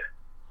stop you?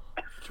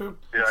 True.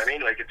 You know what I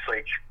mean? Like, it's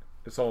like...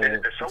 It's all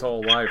live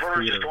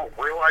promoters theater. just don't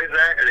realize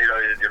that, and, you know,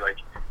 you're like,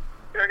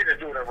 you know, I can just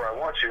do whatever I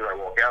want to, and I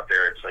walk out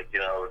there. It's like, you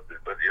know,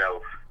 but, you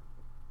know,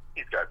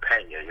 he's got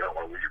paying you. You don't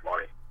want to lose your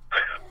money.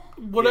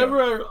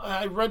 Whatever,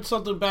 I read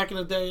something back in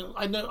the day.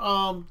 I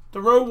know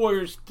the Road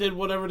Warriors did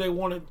whatever they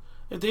wanted.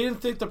 If they didn't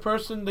think the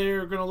person they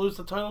were going to lose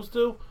the titles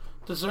to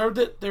deserved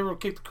it, they would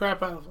kick the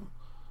crap out of them.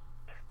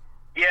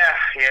 Yeah.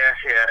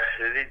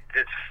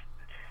 It's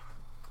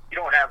you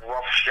don't have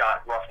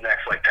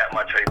roughnecks like that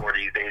much anymore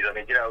these days. I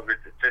mean, you know,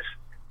 it's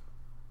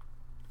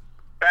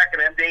back in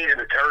them days, in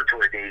the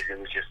territory days, it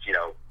was just, you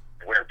know,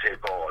 winner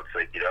take all. It's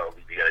like, you know,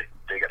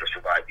 they got to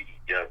survive to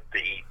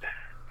eat.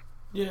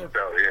 Yeah.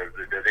 So, you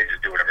know, they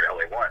just do whatever the hell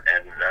they want,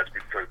 and that's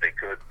because they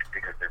could,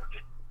 because they were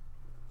just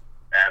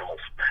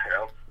animals, you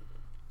know?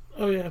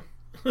 Oh, yeah.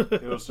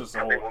 It was just the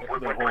whole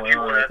would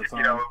era at the time.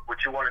 you know, would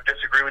you want to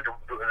disagree with the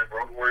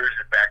Road Warriors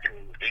back in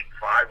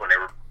 '85 when they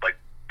were like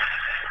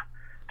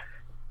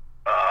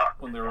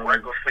when they were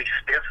recklessly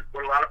stiff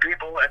with a lot of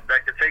people? I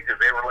could think because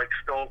they were like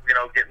still, you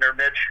know, getting their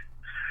niche.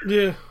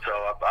 Yeah. So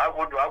I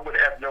would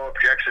have no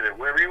objection to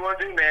whatever you want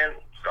to do, man.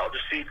 I'll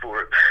just see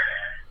for it.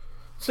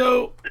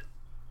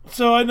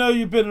 So I know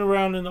you've been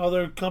around in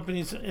other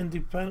companies,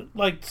 independent,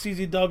 like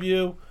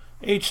CZW,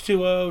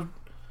 H2O,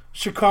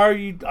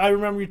 Shikari. I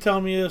remember you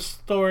telling me a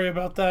story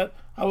about that.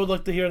 I would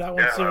like to hear that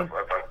one soon.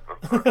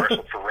 I've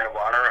wrestled for Ring of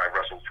Honor. I've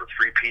wrestled for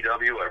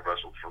 3PW. I've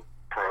wrestled for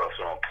Pro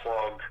Wrestling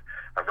Unplugged.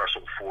 I've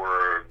wrestled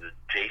for the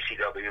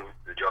JCW,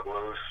 the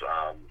Juggalos.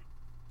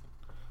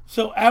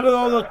 So out of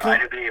all the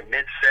IWA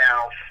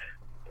Mid-South.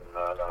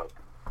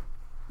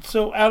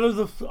 So out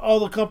of all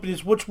the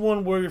companies, which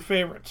one were your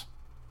favorites?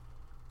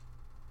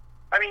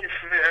 I mean,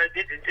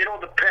 it all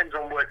depends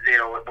on what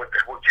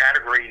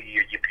category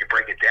you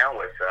break it down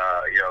with.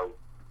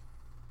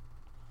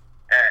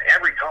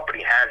 Every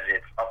company has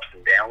its ups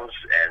and downs,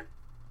 and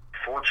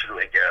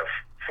unfortunately,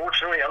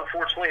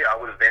 I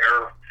was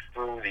there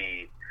through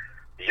the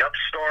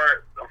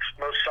upstart of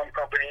some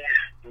companies,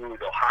 through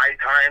the high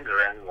times and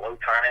then low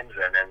times,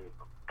 and then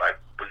I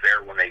was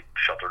there when they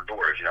shut their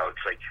doors.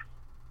 It's like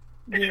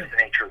it's just the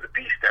nature of the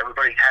beast.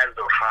 Everybody has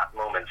their hot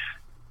moments,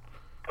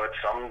 but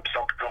some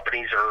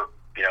companies are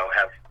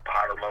have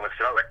hotter moments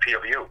than others. Like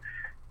PW,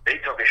 they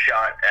took a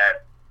shot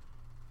at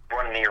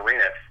running the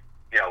arena,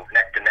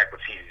 neck to neck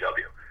with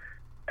CZW,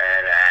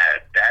 and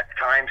at that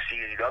time,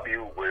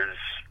 CZW was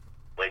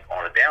like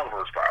on a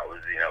downward spiral.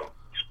 His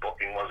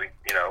booking wasn't,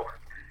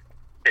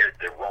 they're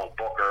the wrong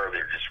booker. They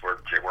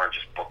weren't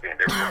just booking.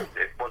 It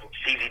wasn't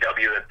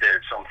CZW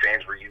that some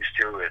fans were used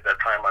to at that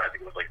time. I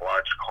think it was like a lot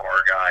of car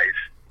guys,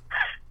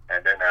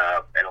 and then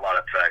and a lot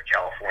of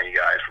California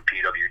guys from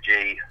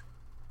PWG.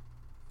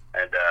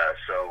 And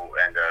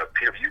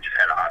PW just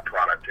had a hot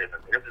product, and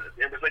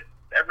it was like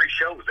every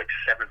show was like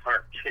 700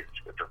 kids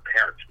with their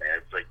parents. Man,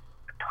 it's like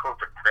the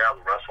perfect crowd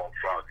to wrestle in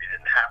front of. You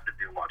didn't have to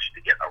do much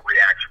to get a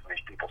reaction from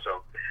these people.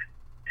 So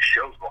the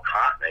shows look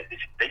hot. They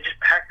just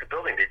packed the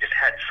building. They just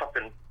had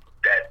something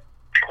that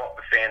caught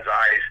the fans'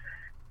 eyes.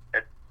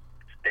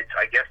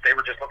 I guess they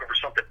were just looking for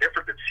something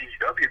different than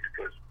CCW,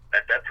 because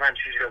at that time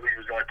CCW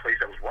was the only place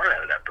that was running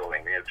out of that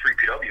building.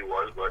 3PW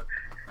was, but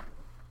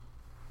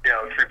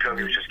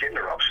 3PW was just getting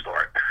their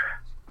upstart.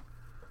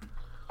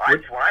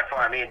 When I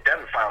finally, me and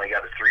Devin finally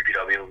got to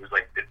 3PW, it was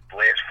like the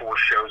last 4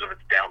 shows of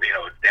its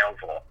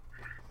downfall.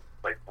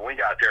 Like when we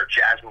got there,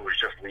 Jasmine was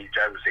just leaving.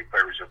 Jasmine St.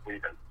 Clair was just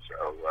leaving.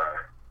 So,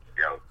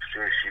 as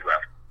soon as she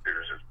left, there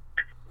was just,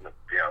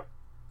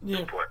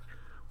 input.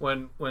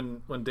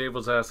 When Dave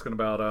was asking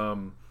about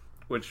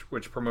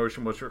which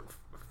promotion was your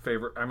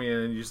favorite, I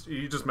mean,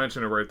 you just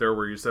mentioned it right there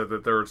where you said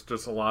that there's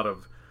just a lot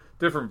of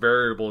different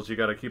variables you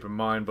got to keep in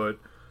mind, but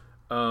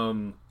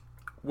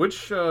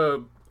which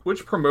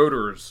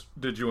promoters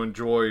did you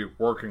enjoy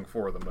working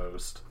for the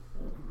most?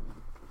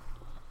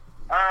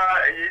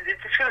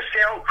 It's going to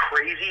sound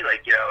crazy,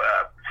 like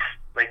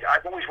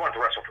I've always wanted to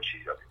wrestle for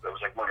CW. That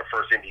was like one of the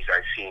first indies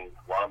I've seen.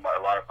 A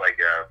lot of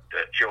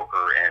the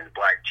Joker and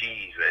Black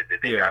G's.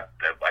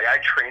 I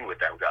trained with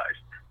them guys,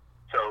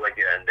 so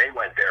and they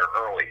went there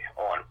early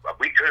on.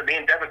 Me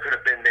and Devin could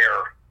have been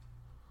there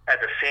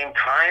at the same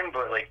time,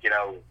 but me,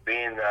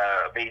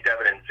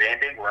 Devin, and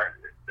Zandig were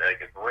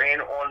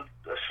ran on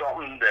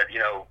something that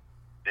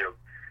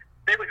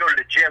they would go to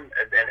the gym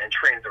and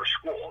train at their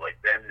school.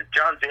 And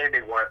John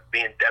Zandig wanted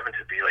me and Devin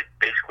to be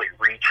basically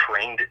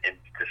retrained in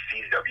the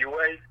CW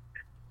way.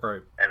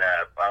 Right. And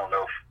I don't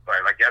know if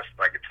I guess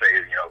I could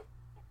say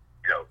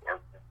or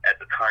at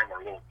the time our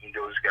little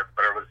egos got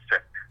whatever.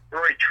 We're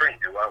already trained.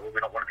 We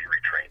don't want to be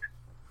retrained.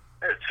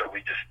 And so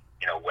we just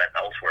went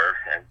elsewhere.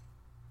 And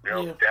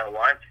down the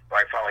line,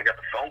 I finally got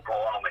the phone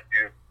call. And I'm like,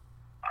 dude,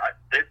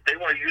 they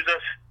want to use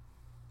us.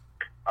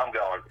 I'm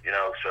going.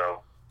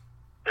 So.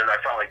 Then I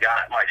finally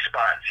got my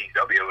spot at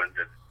CW, and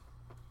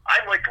I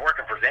liked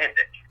working for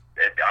Zandig.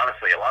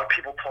 Honestly, a lot of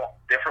people talk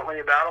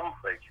differently about him,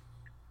 like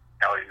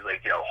how he's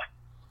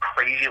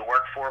crazy to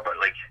work for, but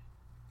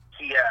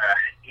he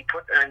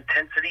put an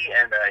intensity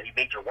and he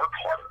made you work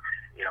harder.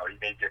 He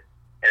made you,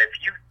 and if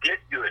you did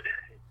good,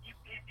 he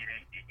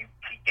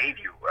gave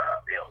you,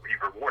 he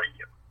rewarded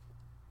you.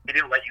 He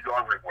didn't let you go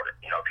unrewarded.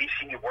 If he's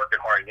seen you working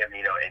hard and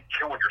and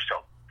killing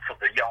yourself for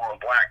the yellow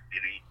and black,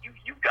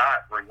 you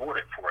got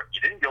rewarded for it.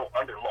 You didn't go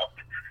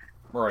underlooked.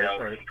 Right,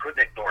 right. You couldn't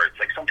ignore it. It's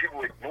like some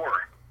people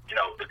ignore,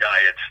 the guy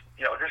that's,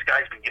 this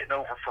guy's been getting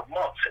over for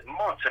months and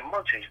months and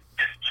months, and he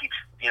just keeps,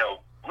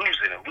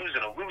 losing and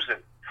losing and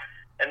losing,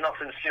 and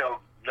nothing's, no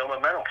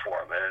momentum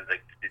for him. And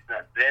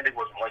Zandig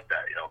wasn't like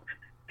that.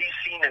 He's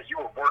seen as you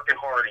were working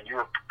hard and you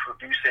were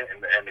producing,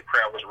 and the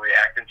crowd was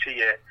reacting to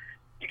you.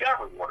 You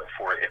got rewarded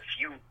for it. If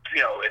you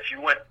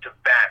went to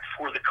bat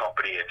for the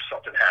company, if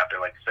something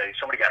happened, like say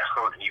somebody got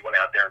hurt and you went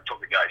out there and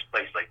took the guy's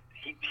place,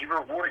 he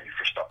rewarded you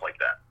for stuff like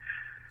that.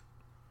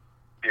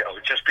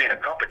 Just being a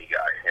company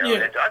guy.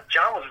 And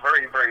John was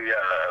very, very,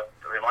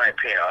 in my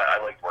opinion, I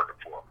liked working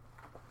for him.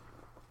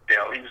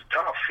 He was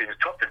tough. He was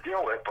tough to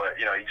deal with, but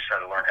you just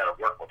had to learn how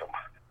to work with him.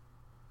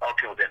 A lot of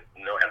people didn't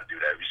know how to do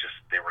that. It was just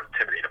they were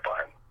intimidated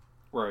by him.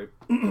 Right.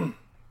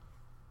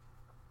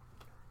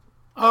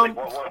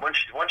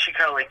 Once you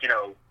kind of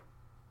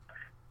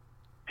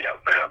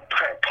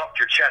puffed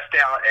your chest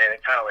out and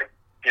it kind of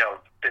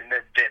didn't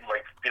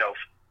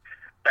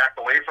back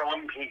away from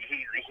him,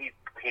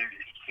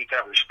 he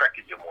kind of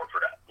respected you more for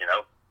that,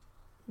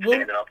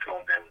 standing up to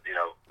him than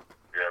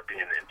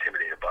being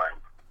intimidated by him.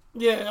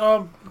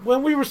 Yeah,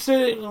 when we were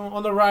sitting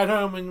on the ride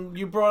home and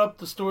you brought up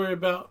the story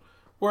about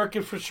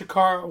working for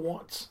Shakara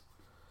once,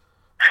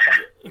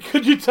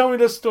 could you tell me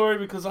this story,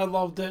 because I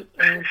loved it?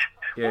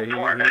 Yeah, he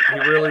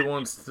really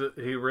wants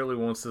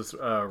this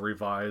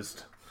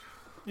revised.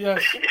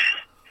 Yes. If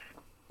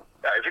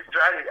it's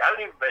I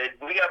don't even.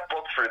 We got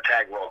booked for the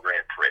Tag World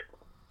Grand Prix,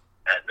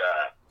 and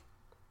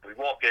we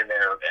walk in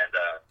there, and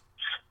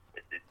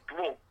it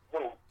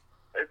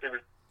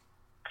was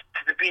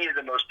to be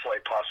the most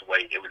polite possible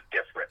way. It was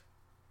different,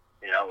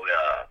 you know.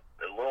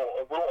 A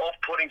little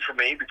off-putting for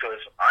me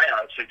because I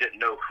honestly didn't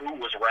know who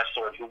was a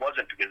wrestler and who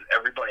wasn't because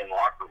everybody in the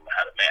locker room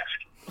had a mask.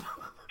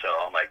 So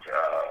I'm like,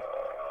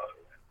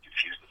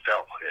 confused as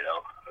hell, you know.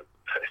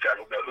 I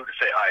don't know who to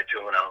say hi to,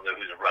 and I don't know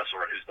who's a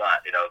wrestler and who's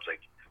not. You know, it's like,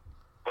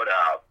 but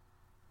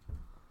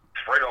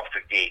right off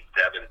the gate,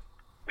 Devin,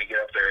 we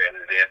get up there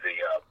and they have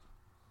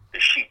the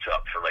sheets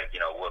up for like,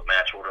 you know, what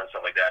match order and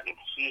stuff like that, and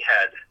he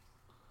had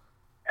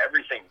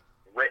everything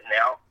written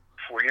out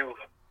for you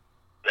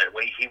that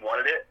way he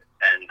wanted it.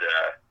 And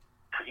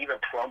even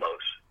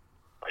promos,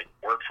 like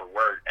word for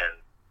word,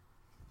 and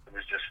it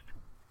was just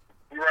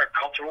we weren't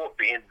comfortable with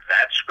being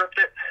that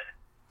scripted,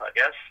 I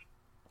guess,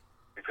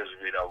 because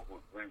we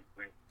like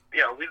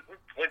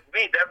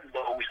me and Devin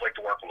always like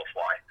to work on the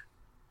fly.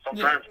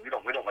 Sometimes we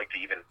don't like to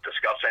even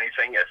discuss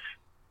anything.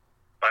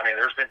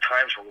 There's been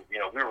times where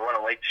we were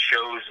running late to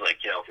shows,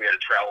 like if we had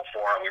to travel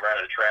far and we ran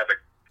out of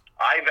traffic.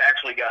 I've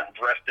actually gotten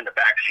dressed in the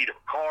back seat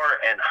of a car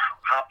and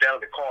hopped out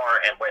of the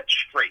car and went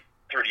straight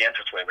through the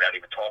entranceway without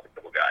even talking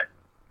to a guy,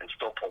 and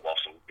still pulled off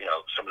some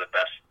of the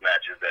best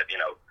matches that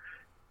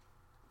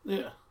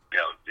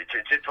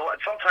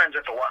sometimes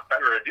it's a lot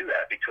better to do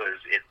that because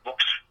it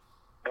looks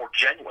more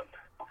genuine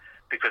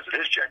because it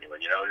is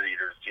genuine. It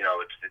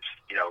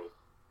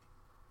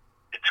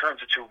turns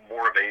into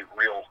more of a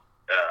real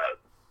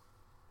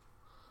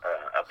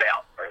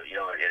bout, or you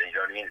know what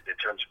I mean.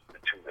 It turns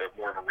into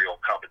more of a real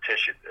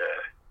competition.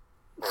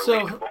 Or at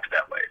least it looks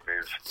that way.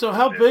 So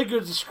how big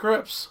are the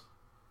scripts?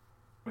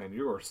 Man,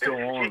 you are still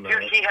on that.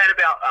 He had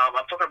about,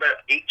 I'm talking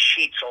about 8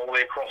 sheets all the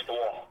way across the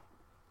wall.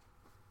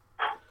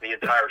 The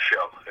entire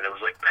show. And it was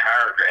like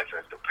paragraphs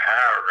after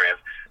paragraphs.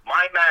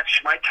 My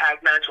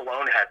tag match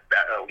alone had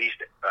at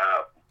least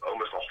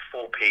almost a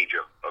full page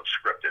of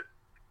scripted.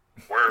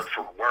 Word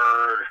for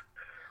word.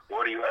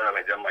 What do you want?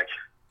 I'm like,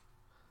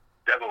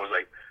 Devin was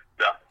like,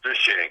 no, this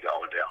shit ain't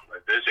going down.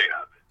 Like, this ain't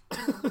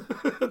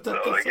happening. So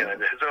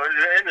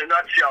in a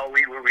nutshell,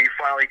 we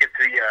finally get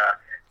to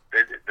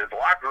the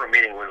locker room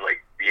meeting was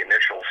like the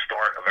initial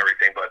start of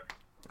everything, but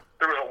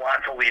there was a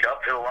lot to lead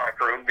up to the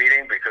locker room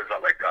meeting because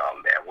I'm like, oh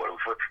man, what are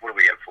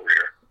we in for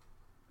here?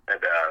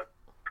 And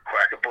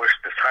Quackenbush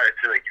decided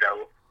to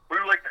we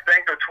would like to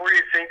thank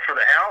Notorious Saint for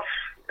the house.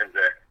 And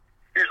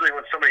usually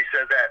when somebody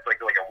says that, it's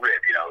like a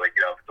rib,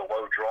 it's a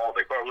low draw.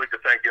 Like, oh, we'd like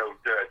to thank Devin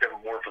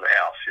Moore for the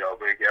house.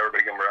 Everybody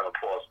give him a round of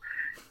applause.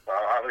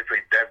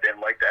 Obviously, Dev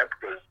didn't like that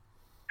because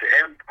to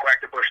him,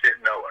 Quackenbush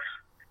didn't know us.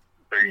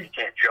 So you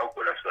can't joke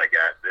with us like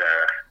that.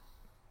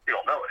 You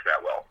don't know us that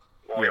well.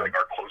 Only like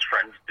our close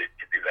friends could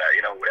do that,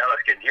 without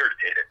us getting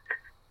irritated.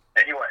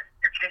 Anyway,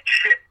 you can't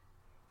shit.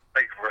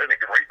 Like right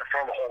in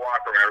front of the whole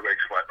locker room, everybody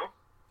just went, oh.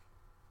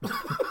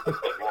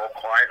 Like, we're all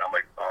quiet. I'm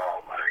like,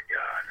 oh my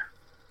god.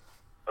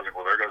 I was like,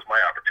 well, there goes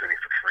my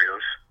opportunity for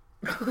trios.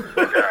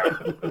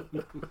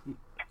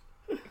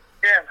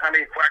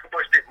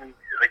 Quackenbush didn't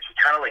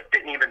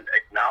didn't even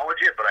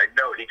acknowledge it, but I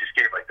know he just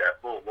gave like that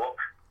little look.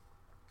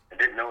 And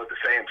didn't know what to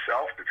say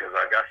himself because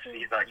I guess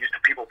he's not used to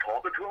people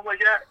talking to him like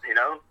that,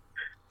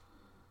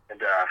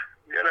 And that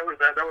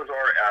was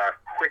our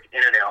quick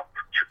in and out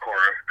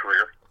Chikara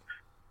career.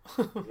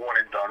 One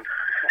and done.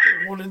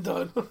 One and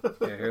done.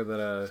 I hear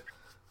that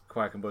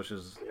Quackenbush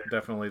is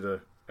definitely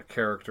a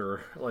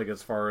character, like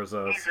as far as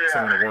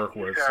someone to work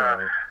with.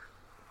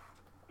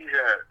 He's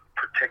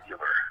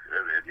particular,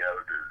 to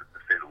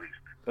say the least.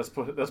 That's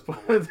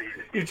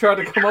you tried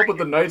to come up with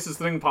the nicest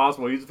thing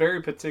possible. He's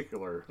very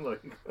particular.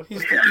 Like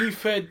he's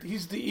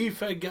the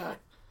E-Fed guy.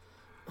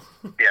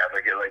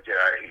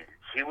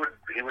 He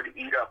would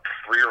eat up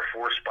 3 or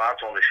 4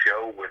 spots on the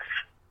show with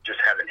just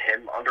having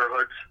him under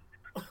hoods.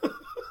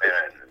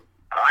 And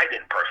I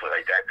didn't personally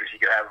like that because you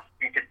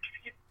could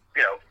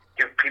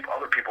give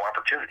other people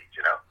opportunities.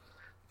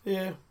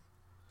 Yeah.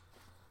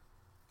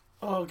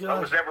 Oh god. I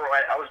was never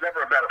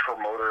about a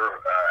promoter.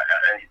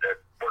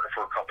 Working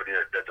for a company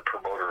that the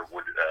promoter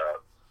would.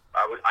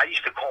 I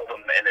used to call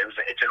them, and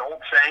it's an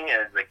old saying,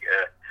 and I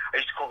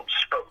used to call them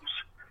spos.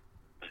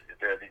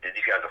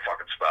 These guys are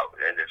fucking spout,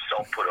 and it's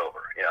self put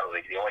over. The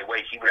only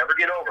way he would ever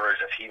get over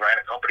is if he ran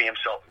a company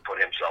himself and put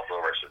himself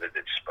over, so that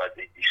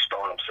he's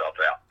spowing himself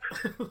out.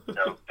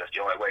 That's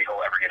the only way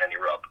he'll ever get any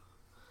rub.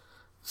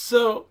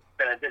 So.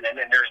 And then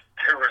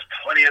there was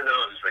plenty of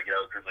those,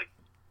 because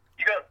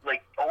you got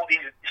all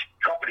these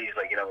companies,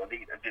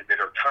 that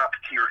are top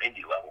tier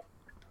indie level.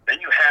 Then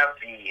you have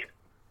the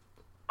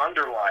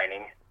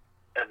underlining,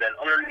 and then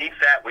underneath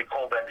that, we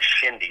call them the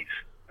shindies,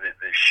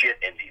 the shit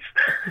indies.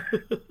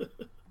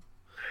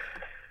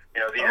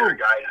 These are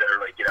guys that are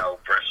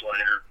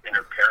wrestling in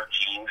their pair of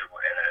jeans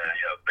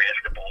and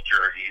basketball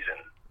jerseys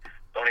and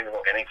don't even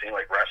look anything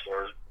like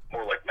wrestlers,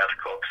 more like meth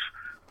cooks.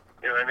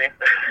 You know what I mean?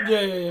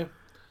 Yeah.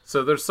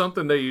 So there's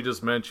something that you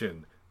just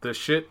mentioned, the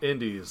shit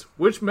indies,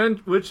 which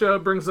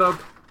brings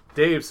up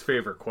Dave's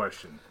favorite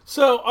question.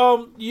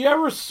 So, you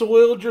ever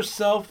soiled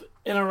yourself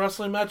in a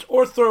wrestling match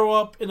or throw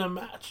up in a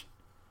match?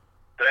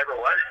 Did I ever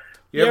what?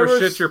 You ever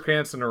shit your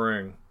pants in the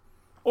ring?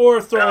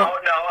 Or throw No,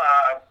 up?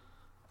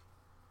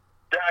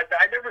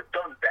 I never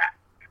done that.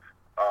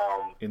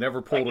 You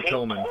never pulled a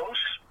Pillman? Close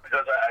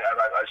because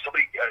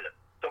somebody,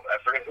 I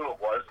forget who it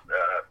was.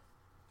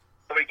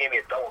 Somebody gave me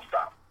a double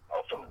stop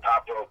from the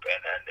top rope,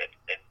 and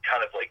it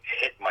kind of like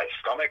hit my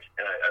stomach,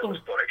 and I always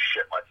thought I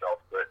shit myself,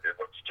 but it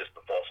was just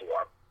a false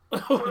alarm.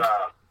 But,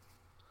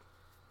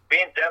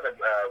 me and Devin,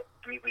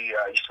 we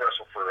used to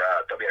wrestle for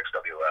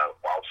WXW,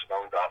 Wild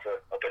Simone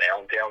Gotha up in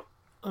Allentown.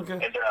 Okay.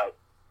 And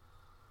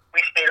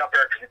we stayed up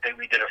there because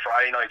we did a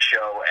Friday night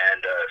show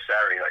and a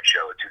Saturday night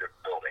show at two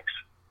different buildings.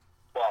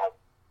 Well,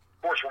 of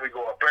course, when we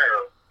go up there,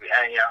 we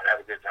hang out and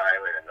have a good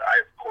time, and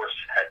I, of course,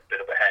 had a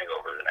bit of a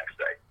hangover the next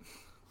day.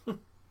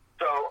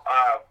 So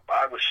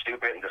I was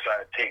stupid and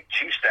decided to take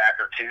 2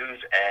 Stacker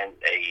 2s and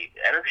a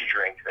energy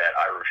drink that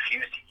I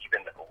refuse to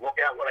even look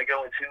at when I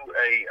go into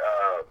a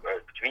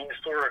convenience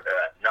store,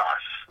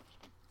 NOS,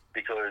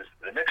 because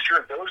the mixture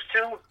of those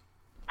two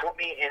put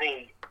me in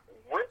a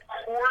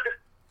ripcord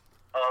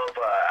of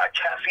a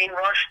caffeine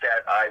rush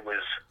that I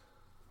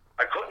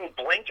couldn't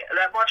blink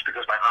that much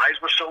because my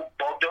eyes were so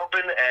bugged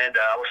open, and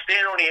I was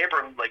standing on the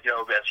apron, like,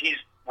 as he's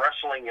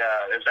wrestling.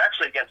 It was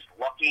actually against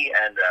Lucky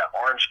and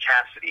Orange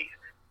Cassidy.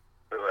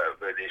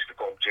 They used to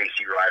call him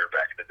JC Ryder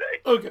back in the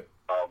day. Okay.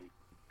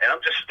 And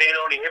I'm just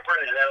standing on the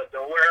apron, and out of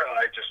nowhere,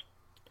 I just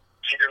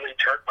secretly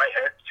turned my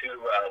head to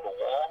the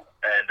wall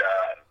and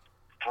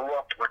threw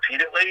up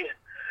repeatedly.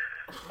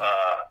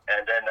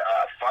 And then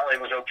finally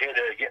it was okay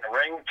to get in the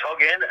ring,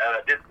 tug in.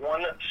 I did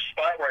one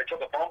spot where I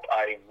took a bump.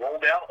 I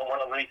rolled out and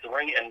went underneath the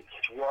ring and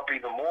threw up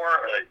even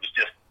more. It was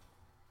just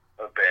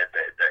a bad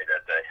day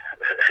that day.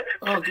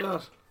 Oh,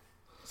 gosh.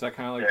 Is that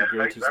kind of like the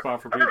go-to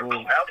spot for people?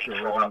 I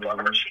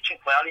remember teaching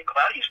Cloudy.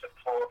 Cloudy used to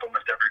throw up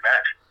almost every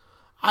match.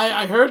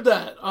 I heard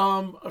that.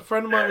 A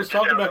friend of mine was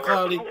talking about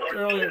Cloudy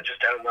earlier.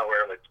 Just out of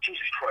nowhere, like,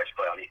 Jesus Christ,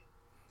 Cloudy.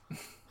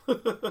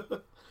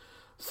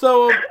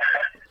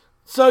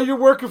 So you're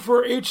working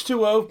for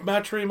H2O,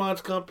 Matt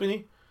Tremont's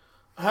company.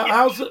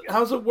 How's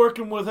it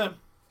working with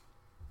him?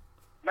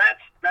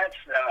 Matt's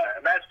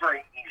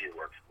very easy to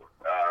work for.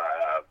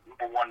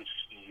 Number one,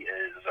 he's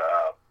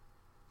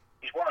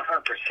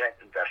 100%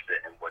 invested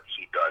in what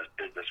he does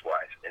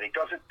business-wise, and he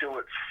doesn't do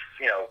it,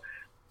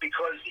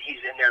 because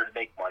he's in there to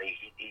make money.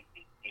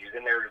 He's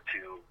in there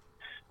to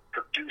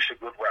produce a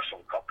good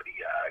wrestling company,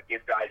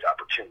 give guys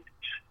opportunities.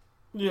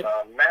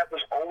 Yeah. Matt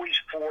was always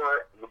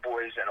for the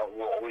boys and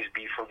will always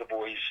be for the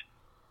boys,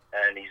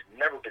 and he's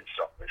never been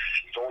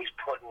selfish. He's always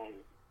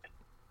putting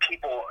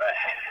people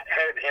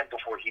ahead of him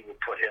before he would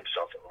put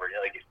himself over.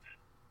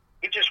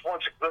 He just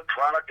wants a good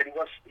product, and he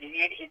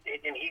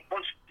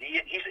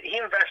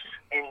invests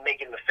in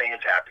making the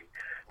fans happy.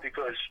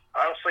 Because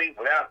honestly,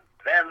 without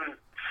them,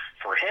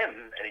 for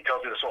him, and he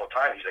tells me this all the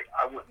time, he's like,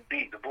 I wouldn't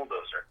be the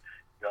bulldozer.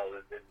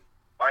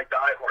 My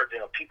diehard,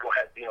 people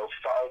had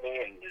followed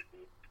me and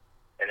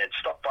then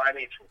stuck by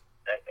me through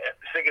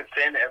thick and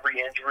thin,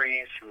 every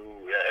injury,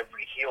 through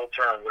every heel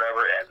turn,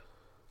 whatever. And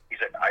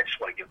he's like, I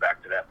just want to give back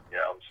to them.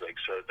 It's like,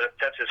 so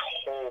that's his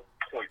whole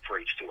point for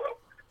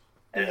H2O.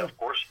 And, of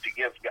course, to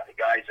give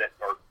guys that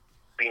are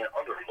being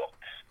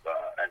underlooked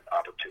an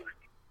opportunity.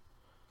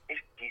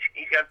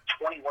 He's got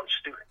 21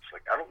 students.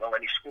 Like, I don't know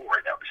any school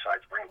right now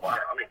besides Ring of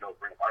Honor. I don't even know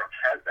if Ring of Honor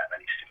has that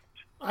many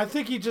students. I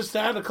think he just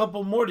added a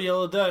couple more the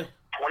other day.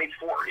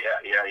 24,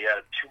 yeah.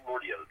 2 more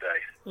the other day.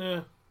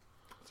 Yeah.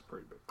 That's a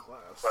pretty big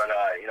class. But,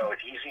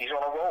 he's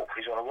on a roll.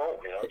 He's on a roll.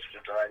 It's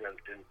just, I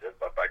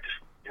just,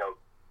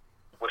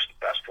 wish the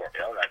best for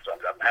him.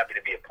 I'm happy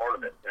to be a part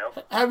of it.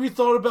 Have you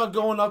thought about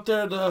going up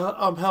there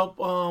to help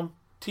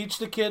teach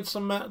the kids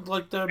some their matches?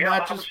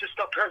 I was just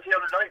up there the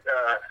other night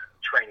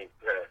training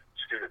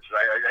students.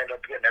 I ended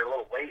up getting there a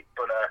little late,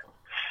 but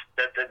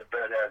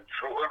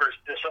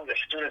some of the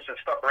students that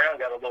stuck around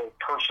got a little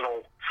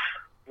personal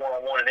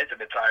one-on-one and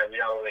intimate time.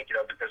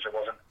 Because there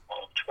wasn't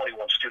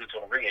 21 students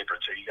on the ring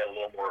apron, so you got a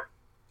little more.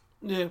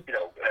 Yeah.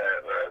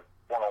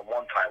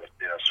 One-on-one time with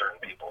certain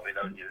people.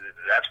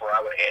 That's where I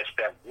would ask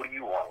them, what do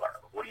you want to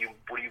learn? What are you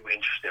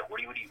interested in? What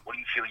do you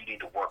feel you need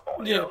to work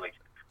on? Yeah.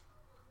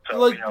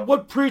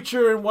 What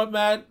Preacher and what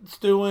Matt's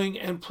doing,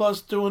 and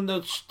plus doing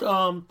the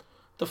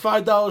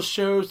 $5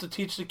 shows to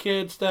teach the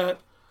kids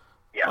that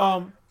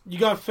you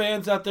got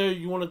fans out there,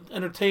 you want to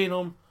entertain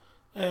them,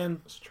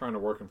 and just trying to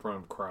work in front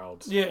of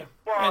crowds. Yeah.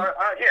 Well,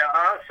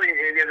 honestly,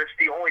 that's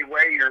the only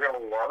way you're going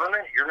to learn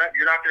it. You're not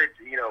going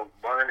to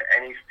learn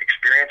any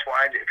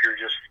experience-wise if you're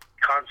just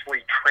constantly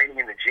training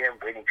in the gym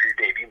waiting for your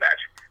debut match.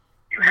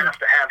 You have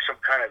to have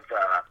some kind of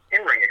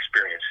in-ring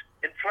experience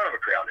in front of a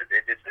crowd. It's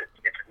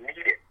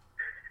needed.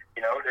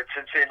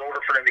 It's in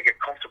order for them to get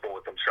comfortable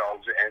with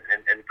themselves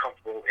and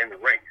comfortable in the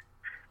ring.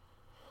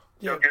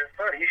 Yeah. It's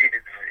not easy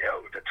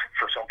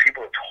for some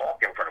people to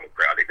talk in front of a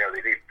crowd. They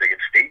get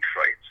stage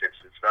frights.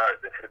 It's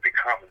not a big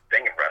common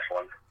thing in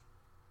wrestling.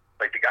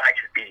 Like, the guy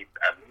could be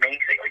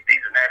amazing. Like,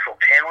 he's a natural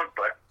talent,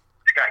 but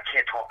this guy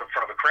can't talk in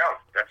front of a crowd.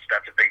 That's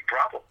a big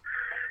problem.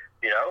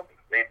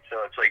 So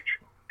it's like,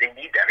 they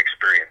need that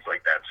experience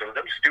like that. So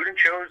them student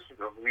shows,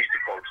 the least the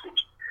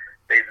coaches,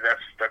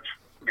 that's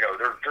they're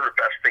the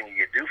best thing you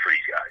can do for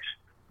these guys.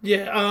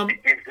 Yeah.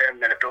 It gives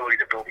them an ability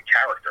to build a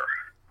character.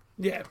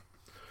 Yeah.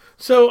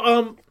 So,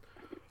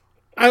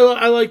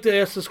 I like to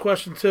ask this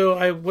question too.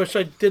 I wish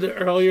I did it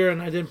earlier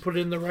and I didn't put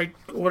it in the right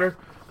order.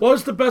 What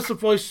was the best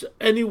advice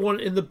anyone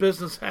in the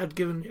business had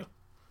given you?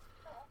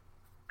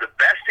 The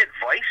best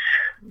advice?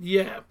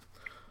 Yeah.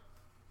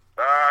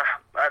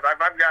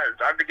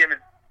 I've been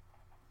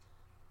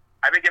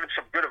given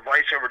some good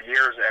advice over the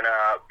years, and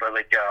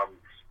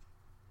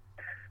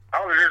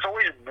there's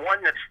always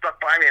one that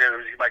stuck by me,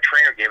 and my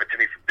trainer gave it to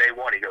me from day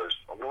one. He goes,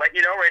 "I'm gonna let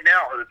you know right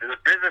now, this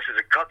business is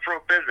a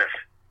cutthroat business,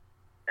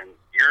 and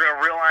you're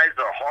gonna realize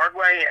the hard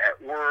way,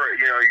 or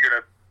you're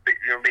gonna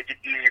make it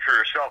easy for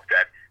yourself.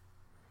 That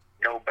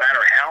no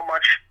matter how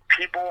much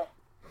people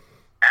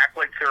act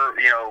like they're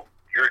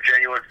you're a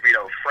genuine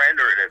friend,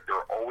 or that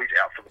they're always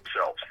out for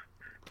themselves."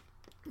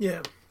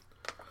 Yeah.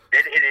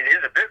 It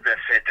is a business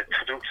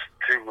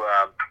to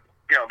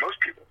most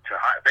people, to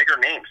bigger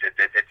names. It's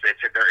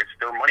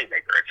their money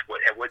maker. It's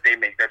what they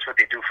make. That's what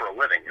they do for a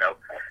living. So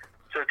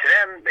to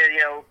them, they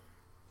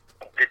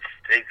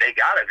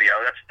got it.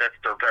 That's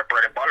their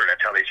bread and butter.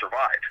 That's how they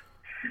survive.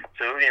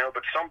 So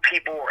but some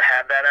people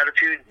have that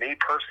attitude. Me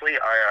personally,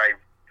 I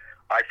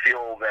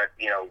feel that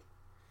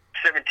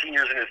 17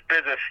 years in this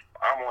business,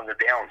 I'm on the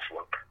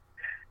downslope.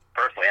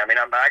 Personally, I mean,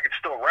 I can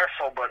still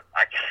wrestle, but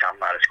I'm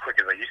not as quick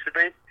as I used to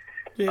be.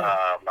 Yeah.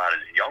 I'm not as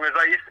young as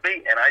I used to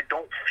be, and I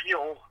don't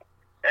feel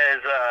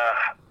as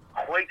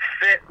quite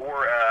fit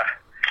or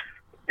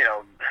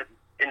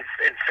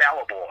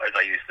infallible as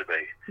I used to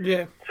be.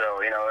 Yeah. So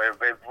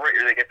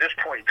like at this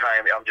point in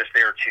time, I'm just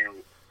there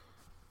to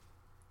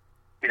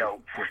get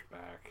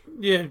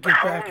back.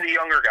 hone the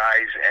younger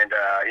guys and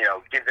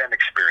give them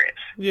experience.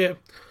 Yeah.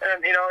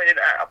 And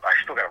I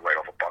still got to write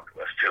off a bucket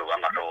list too.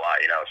 I'm not gonna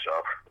lie,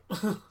 so.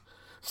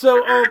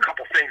 So, there's a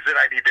couple things that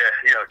I need to,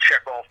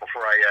 check off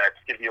before I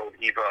give the old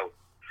Evo.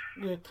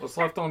 Yeah. What's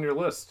left on your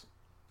list?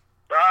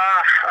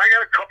 I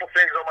got a couple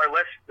things on my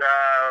list,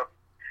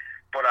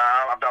 but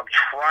I'm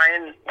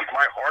trying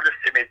my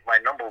hardest to make my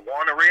number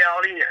one a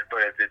reality.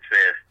 But it's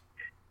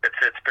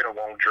been a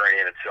long journey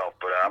in itself.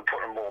 But I'm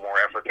putting a little more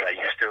effort than I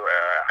used to.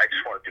 I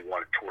just want to do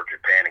one tour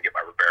Japan and get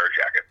my Rivera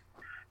jacket.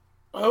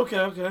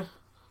 Okay.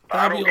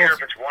 I don't care if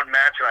it's one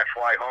match and I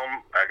fly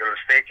home, I go to the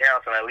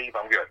steakhouse and I leave,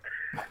 I'm good.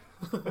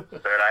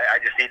 But I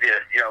just need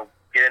to,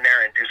 get in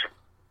there and do some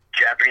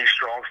Japanese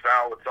strong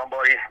style with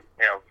somebody,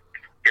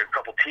 get a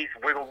couple teeth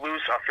wiggle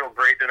loose, I'll feel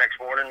great the next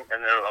morning,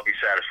 and then I'll be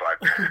satisfied.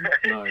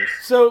 Nice.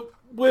 So,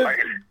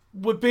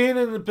 with being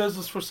in the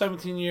business for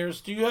 17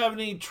 years, do you have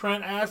any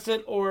Trent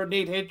Acid or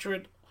Nate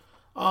Hatred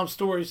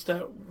stories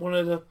that one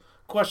of the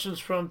questions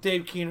from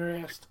Dave Keener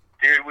asked?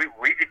 Dude,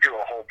 we could do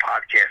a whole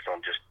podcast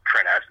on just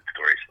Trent Acid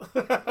stories.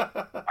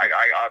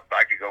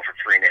 I could go for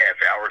 3.5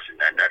 hours, and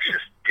that's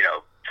just,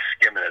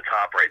 skimming the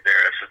top right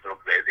there. That's just the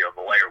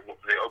layer,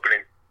 the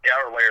opening, the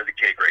outer layer of the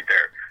cake right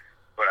there.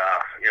 But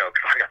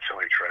I got so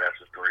many Trent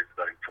Acid stories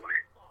that I can funny.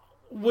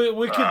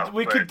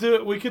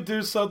 We could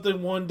do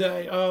something one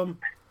day. You know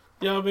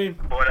what I mean?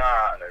 But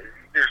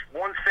there's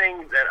one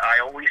thing that I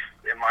always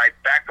in my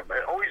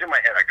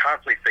head, I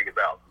constantly think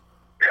about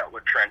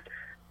with Trent.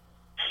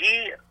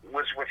 He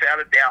was without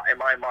a doubt in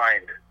my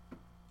mind,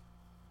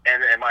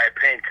 and in my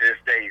opinion to this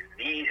day,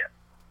 the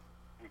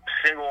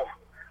single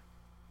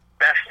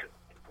best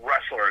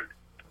wrestler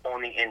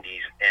on the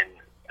indies in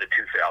the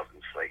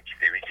 2000s. Like,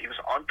 he was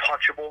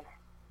untouchable.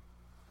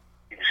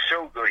 He was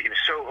so good. He was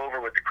so over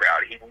with the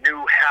crowd. He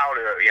knew how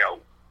to,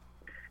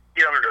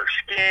 get under their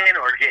skin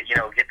or get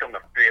them to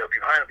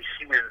behind him.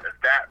 He was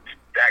that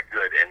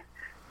good. And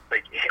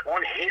like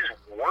on his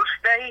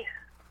worst day,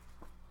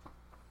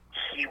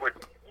 he would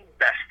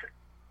best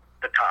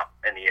the top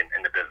in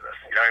the business.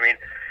 You know what I mean?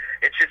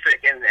 It's just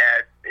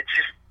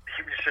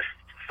he was just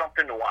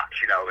something to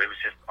watch. It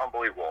was just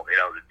unbelievable. He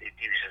was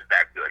just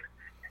that good.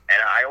 And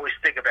I always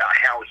think about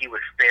how he would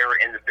fare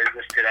in the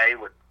business today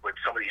with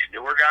some of these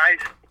newer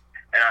guys.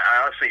 And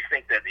I honestly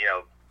think that,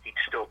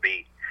 he'd still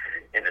be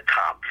in the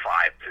top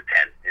 5 to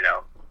 10,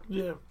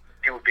 Yeah.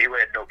 He would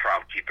have no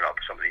problem keeping up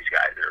with some of these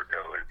guys.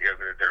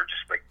 They're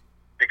just like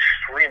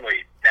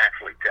extremely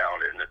naturally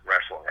talented in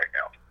wrestling right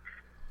now.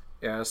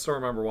 Yeah, I still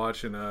remember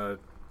watching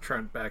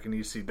Trent back in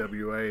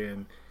ECWA,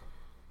 and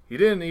he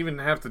didn't even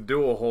have to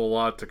do a whole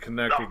lot to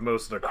connect with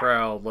most of the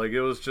crowd. Like,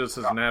 it was just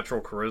his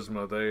natural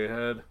charisma they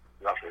had.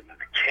 Nothing. The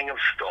king of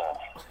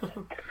stall.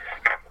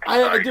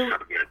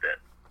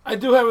 I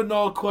do have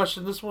another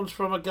question. This one's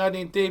from a guy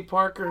named Dave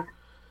Parker.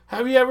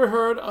 Have you ever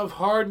heard of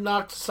Hard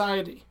Knock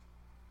Society?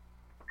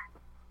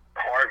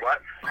 Hard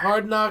what?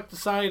 Hard Knock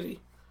Society.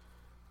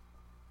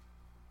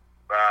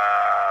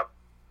 I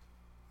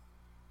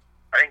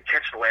didn't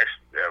catch the last.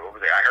 What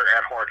was it? I heard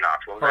at Hard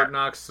Knocks. What was Hard that?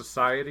 Knocks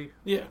Society?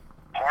 Yeah.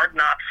 Hard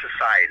Knocks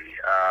Society.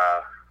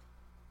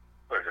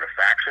 What is it? A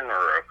faction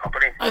or a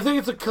company? I think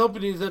it's a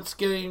company that's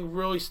getting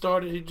really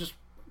started.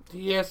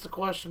 He asked the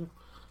question.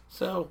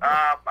 So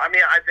I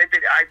mean, I've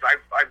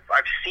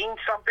seen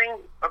something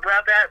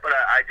about that, but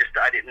I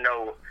didn't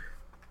know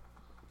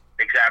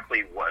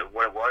exactly what it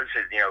was.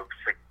 You know,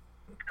 it's like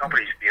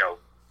companies, you know,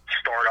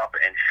 start up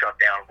and shut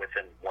down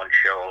within one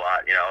show a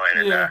lot. You know,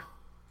 and yeah.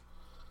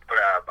 but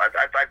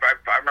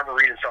I remember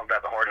reading something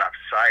about the Hard Knock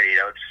Society. You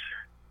know, it's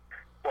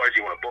boys,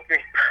 you want to book me?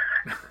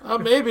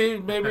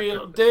 Maybe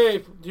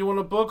Dave, do you want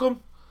to book him?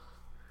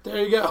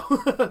 There you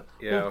go.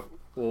 Yeah,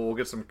 we'll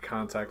get some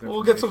contact information.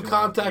 We'll get some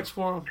contacts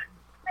for him.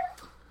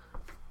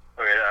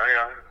 Okay,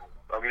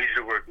 I'm easy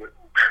to work with.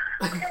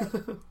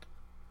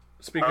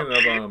 Speaking of,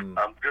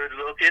 I'm good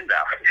looking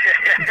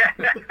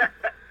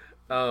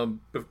now.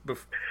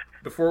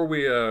 Before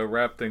we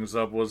wrap things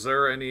up, was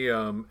there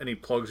any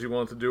plugs you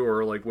wanted to do,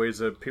 or like ways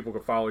that people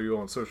could follow you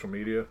on social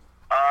media?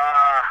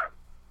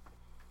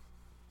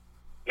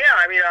 Yeah,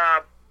 I mean,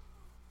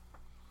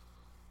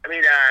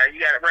 you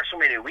got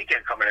WrestleMania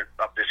weekend coming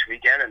up this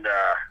weekend, and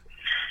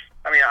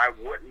I mean, I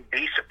wouldn't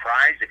be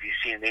surprised if you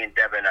see me and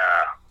Devin,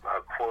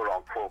 quote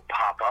unquote,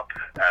 pop up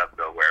out of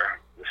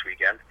nowhere this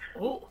weekend.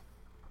 Oh.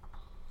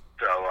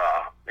 So,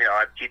 you know,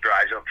 I'd keep your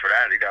eyes open for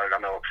that. You know,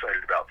 I'm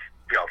excited about,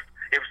 you know,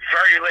 it was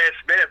very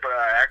last minute, but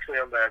actually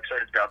I'm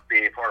excited about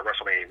being a part of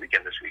WrestleMania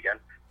weekend this weekend.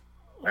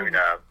 I mean, you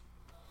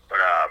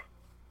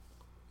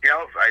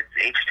know,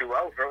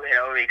 H2O, you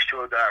know,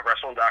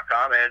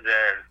 H2O.wrestling.com, and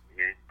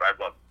I'd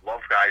love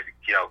guys,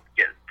 you know,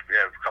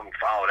 come and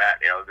follow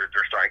that. You know, they're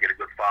starting to get a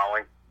good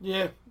following.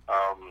 Yeah.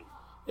 I mean,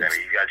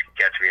 you guys can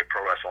catch me at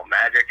Pro Wrestling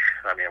Magic.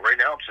 I mean, right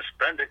now I'm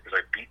suspended because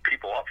I beat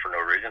people up for no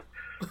reason.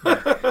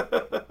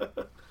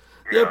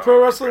 Yeah,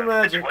 Pro Wrestling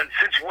Magic.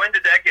 Since when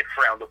did that get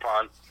frowned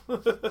upon?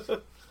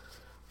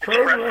 It's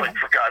wrestling,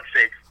 for God's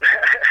sake.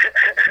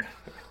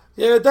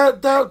 Yeah,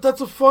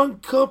 that's a fun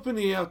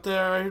company out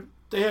there.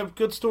 They have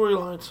good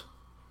storylines.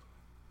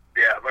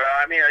 Yeah, but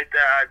I mean,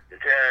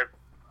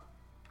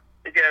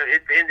 in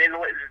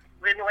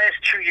the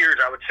last 2 years,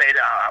 I would say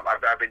that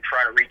I've been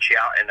trying to reach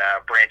out and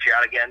branch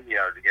out again. You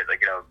know, to get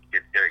on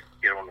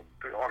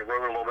the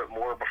road a little bit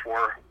more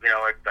before, you know,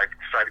 I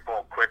decided to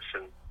call it quits.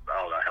 And I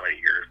don't know how many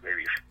years,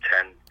 maybe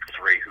 10,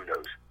 3, who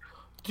knows.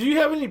 Do you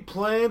have any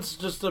plans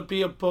just to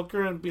be a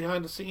booker and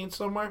behind the scenes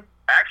somewhere?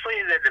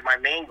 Actually, my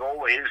main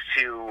goal is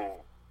to,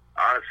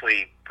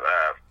 honestly,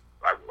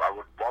 I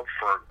would love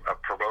for a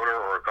promoter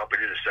or a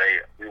company to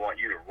say, we want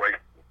you to write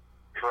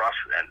for us.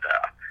 And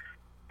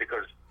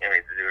because, I mean,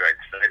 I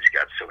just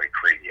got so many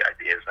crazy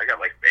ideas. I got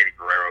like Eddie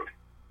Guerrero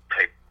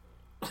type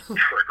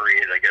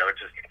trickery. Like, you know, it's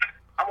just,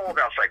 I'm all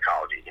about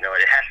psychology. You know,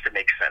 it has to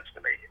make sense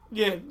to me.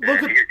 Yeah.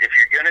 If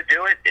you're going to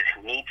do it, it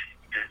needs,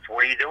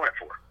 what are you doing it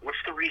for?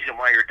 What's the reason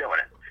why you're doing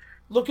it?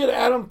 Look at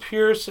Adam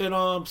Pearce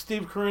and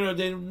Steve Corino.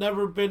 They've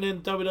never been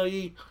in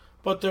WWE,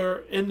 but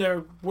they're in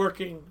there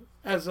working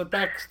as a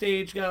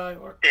backstage guy.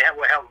 Yeah,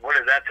 well, what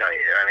does that tell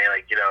you? I mean,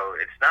 like, you know,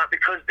 it's not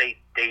because they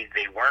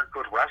weren't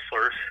good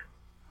wrestlers,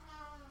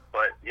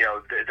 but, you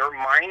know, their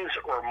minds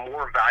are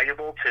more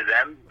valuable to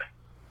them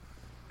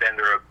than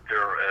their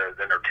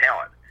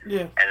talent.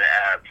 Yeah. And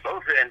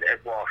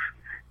well,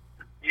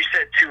 you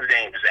said two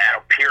names,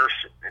 Adam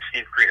Pearce and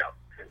Steve Corino.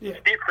 Yeah.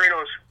 Steve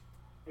Corino's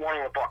one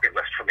on the bucket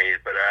list for me,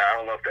 but I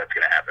don't know if that's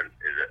going to happen.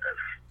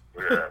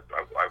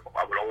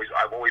 I've always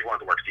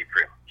wanted to work Steve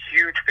Corino.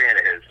 Huge fan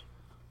of his.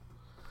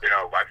 You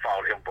know, I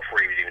followed him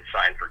before he was even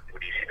signed for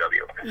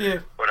ECW.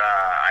 Yeah. But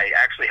I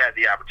actually had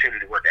the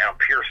opportunity to work Adam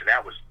Pearce, and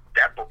that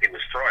booking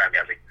was thrown at me.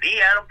 I was like, the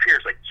Adam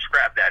Pearce, like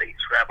scrap daddy,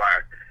 scrap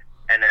iron.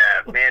 And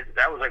man,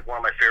 that was like one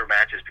of my favorite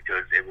matches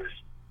because it was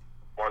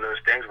one of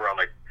those things where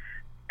I'm like,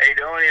 hey,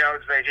 doing, you know,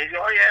 it's like, he's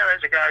like, oh yeah,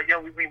 there's a guy, you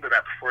know, we've been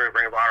that before,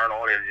 Ring of Honor and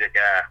all that. He's like,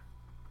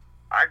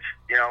 I just,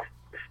 you know,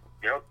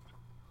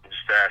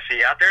 see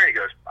you out there. And he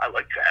goes, I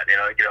like that. You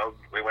know,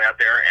 we went out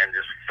there and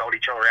just felt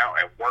each other out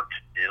and worked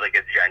like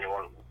a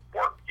genuine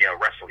work. You know,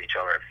 wrestled each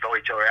other and felt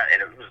each other out.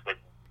 And it was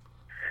like,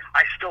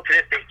 I still to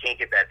this day can't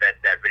get that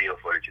video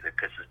footage that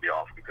pisses me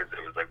off because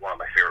it was like one of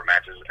my favorite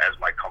matches as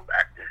my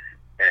comeback.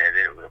 And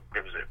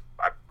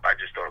I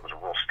just thought it was a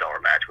real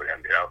stellar match with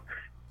him. You know.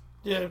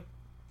 Yeah.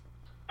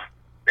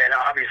 And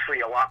obviously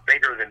a lot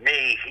bigger than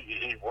me.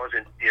 He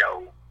wasn't, you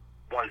know,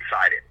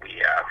 one-sided. We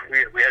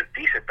had a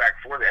decent back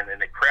four then,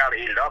 and the crowd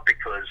ate it up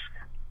because,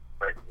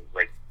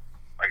 like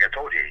I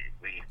told you,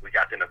 we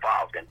got them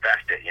involved,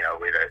 invested. You know,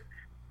 we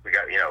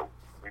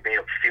made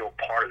them feel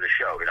part of the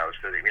show. You know,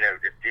 so that, you know,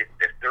 if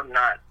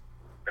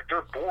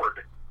they're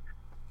bored,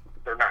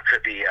 they're not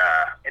going to be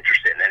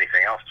interested in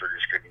anything else. They're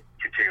just going to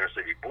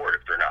continuously be bored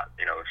if they're not.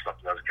 You know, if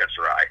something doesn't catch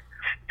their eye,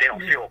 they don't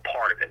feel a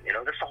part of it. You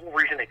know, that's the whole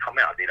reason they come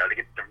out. You know, to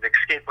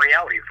escape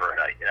reality for a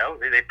night. You know,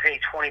 they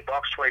pay $20,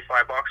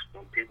 $25.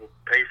 People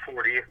pay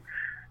 $40,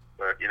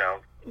 but you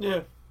know,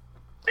 yeah,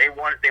 they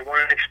want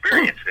an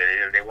experience.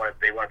 They want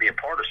to be a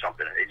part of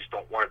something. They just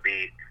don't want to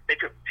be. They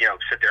could, you know,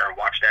 sit there and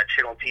watch that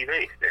shit on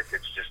TV. It's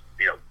just,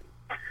 you know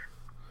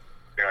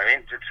what I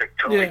mean. It's like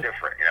totally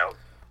different. You know.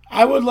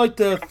 I would like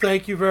to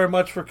thank you very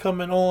much for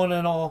coming on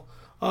and all.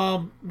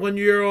 When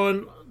you're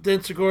on the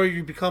Enzuigiri,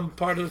 you become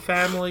part of the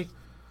family.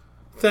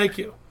 Thank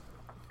you.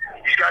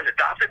 You guys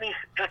adopted me?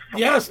 That's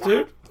Yes,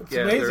 dude. It's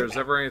Yeah, if amazing. there's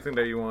ever anything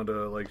that you want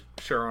to like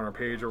share on our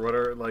page or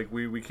whatever, like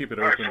we keep it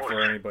open Alright,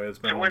 for anybody that's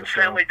been so on when's the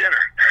show. family dinner?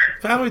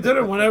 Family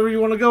dinner whenever you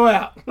want to go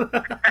out.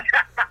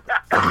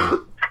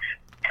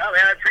 Oh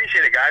man, I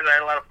appreciate it, guys. I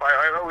had a lot of fun.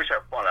 I always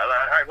have fun.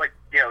 I like,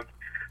 I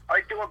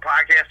like doing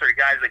podcasts for the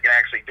guys that can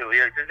actually do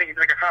it. It's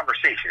like a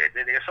conversation.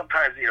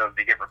 Sometimes,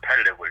 they get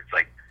repetitive where it's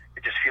like,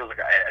 it just feels like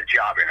a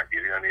job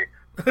interview, you know what I mean?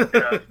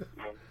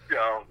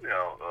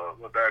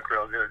 My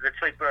background,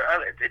 it's like,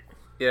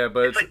 Yeah,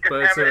 but it's like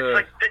sitting at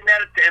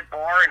a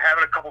bar and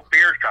having a couple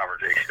beers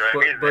conversation. You know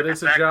what I mean? but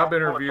it's a That's job all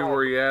interview it's all.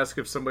 where you ask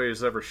if somebody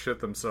has ever shit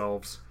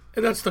themselves.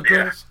 And that's the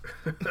greatest.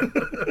 Well,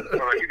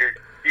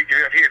 if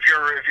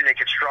you're in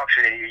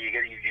construction and you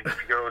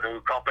go to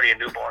a company in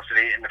New Boston,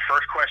 and the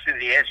first question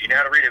he asks, you know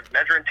how to read a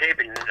measuring tape,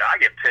 and I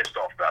get pissed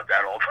off about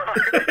that all the time.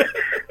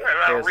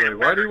 Yeah, it's like,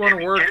 why do you want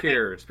to work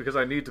here? It's because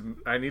I need to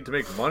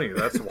make money.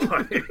 That's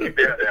why.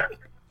 Yeah.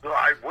 Well,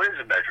 what is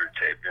a measuring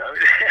tape? You know?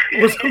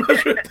 What's the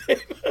measuring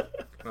tape?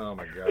 Oh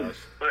my gosh.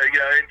 But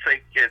it's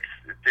like it's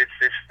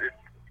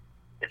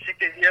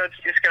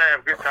just gonna have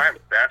a good time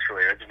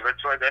naturally. I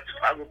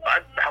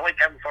like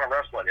having fun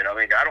wrestling. I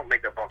mean, I don't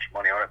make a bunch of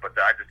money on it, but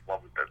I just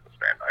love the business,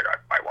 man.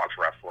 I watch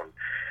wrestling.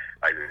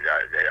 I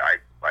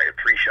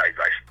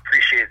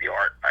appreciate the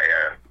art.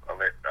 I love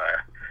it.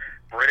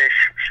 British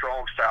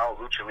strong style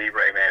lucha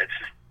libre, man.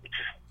 It's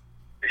just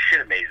this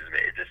shit amazes me.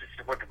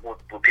 It's what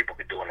people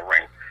can do in the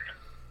ring.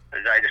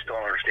 I just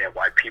don't understand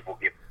why people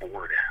get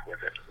bored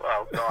with it.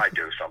 Well, no, I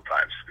do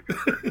sometimes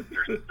because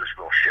there's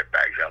real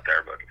shitbags out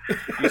there. But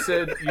You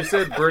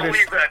said I'll British.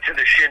 leave that to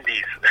the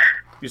shindies.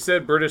 You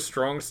said British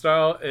strong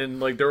style, and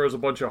like there was a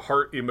bunch of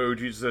heart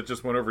emojis that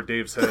just went over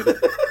Dave's head. Oh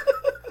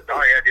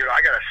yeah, dude!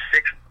 I got a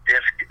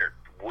 6-disc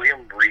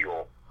William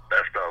Regal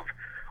best of,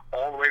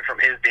 all the way from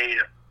his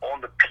days on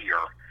the pier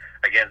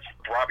against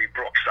Robbie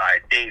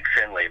Brookside, Dave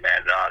Finlay,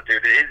 man.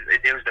 Dude,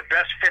 it was the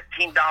best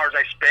 $15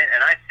 I spent,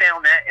 and I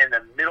found that in the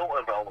middle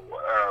of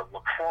La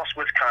Crosse,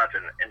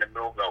 Wisconsin, in the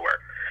middle of nowhere.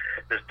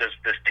 This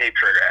tape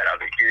trigger had. I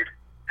was like, dude,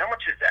 how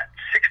much is that?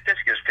 6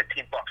 discs is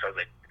 $15. I was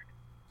like,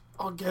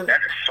 I'll get it. that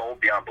is sold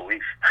beyond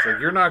belief. So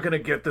you're not gonna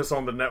get this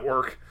on the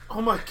network.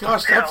 Oh my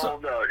gosh, that's. Hell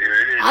no, dude.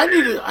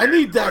 It is, I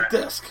need that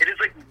disc. It is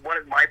like one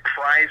of my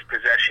prized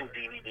possession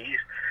DVDs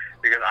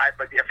because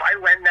if I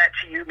lend that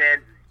to you,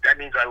 man, that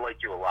means I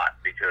like you a lot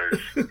because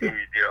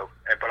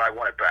but I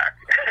want it back.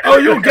 Oh,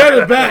 you'll get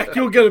it back.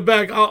 You'll get it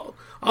back. I'll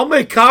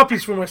make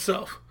copies for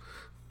myself.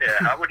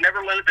 Yeah, I would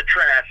never lend it to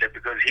Trent Asset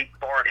because he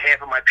borrowed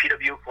half of my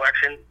PW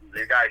collection.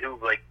 The guy who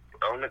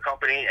owned the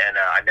company, and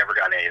I never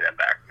got any of them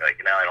back. Like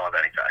now, I don't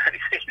have anything.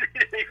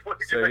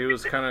 So he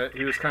was kind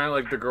of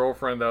like the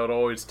girlfriend that would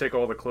always take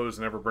all the clothes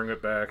and never bring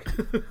it back. Yeah,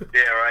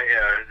 right.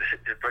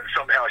 Yeah, but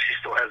somehow she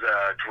still has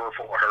a drawer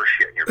full of her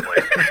shit in your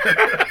place.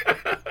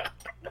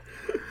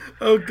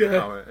 Okay.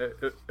 No,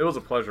 it was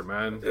a pleasure,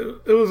 man.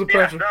 It was a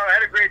pleasure. Yeah, no, I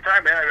had a great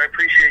time, man. I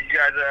appreciate you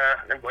guys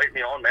inviting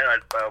me on, man.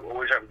 I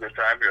always have a good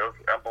time.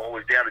 I'm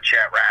always down to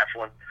chat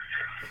wrestling.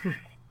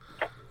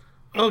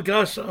 Oh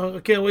gosh, I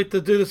can't wait to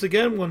do this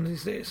again one of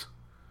these days.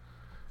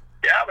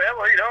 Yeah, man.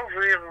 Well,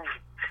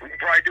 we can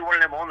probably do one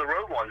of them on the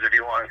road ones if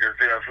you want.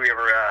 If we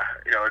ever,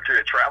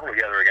 to travel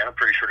together again, I'm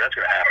pretty sure that's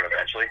going to happen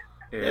eventually.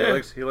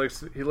 Yeah, he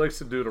likes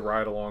to do the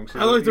ride-alongs.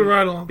 I like the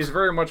ride-alongs. He's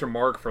very much a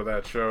mark for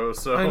that show.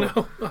 So I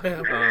know. I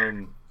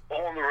am.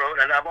 On the road,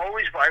 and I've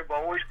always RF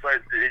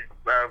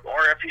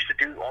used to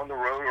do on the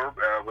road or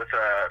with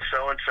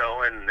so and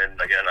so, and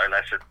again, and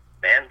I said,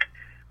 man,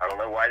 I don't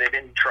know why they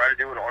didn't try to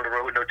do it on the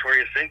road with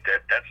Notorious Inc.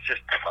 That's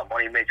just a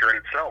money maker in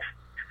itself,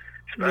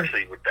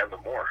 especially with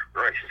Devin Moore.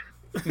 Right.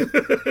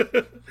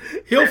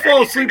 He'll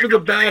fall asleep in the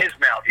back.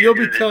 He'll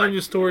be telling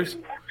you stories.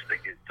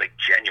 It's like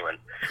genuine.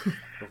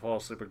 He'll fall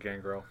asleep with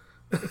Gangrel.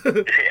 Oh,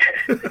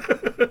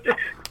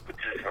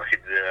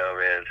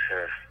 man.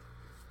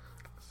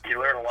 You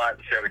learn a lot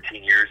in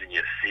 17 years, and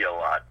you see a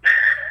lot.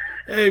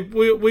 Hey,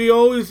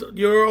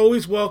 you're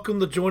always welcome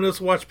to join us,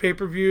 watch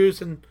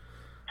pay-per-views, and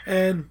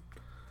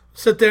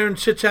sit there and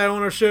chit-chat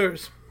on our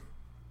shows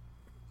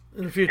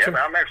in the future. Yeah,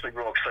 man, I'm actually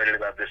real excited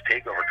about this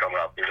takeover coming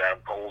up. Because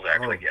Adam Cole's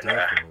actually getting an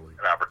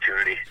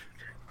opportunity.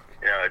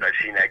 I've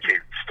seen that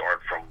kid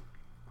start from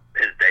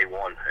his day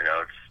one.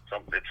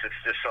 It's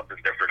just something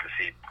different to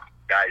see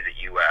guys that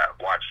you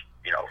watch,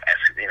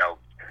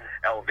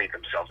 elevate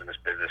themselves in this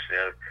business.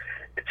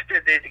 It's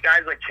the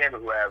guys like him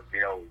who have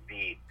the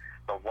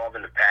love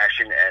and the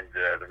passion and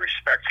the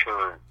respect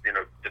for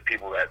the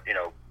people that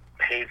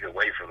paved the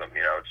way for them.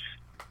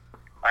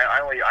 I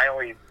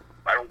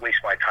don't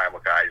waste my time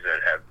with guys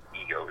that have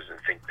egos and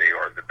think they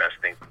are the best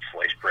thing from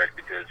sliced bread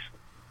because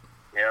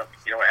you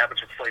know what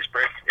happens with sliced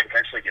bread? It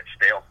eventually gets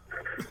stale.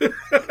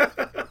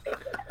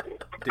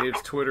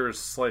 Dave's Twitter is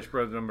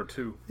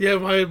slicebread2. Yeah,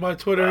 my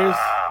Twitter is.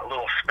 A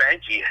little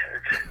spanky.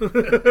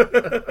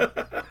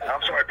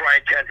 I'm sorry,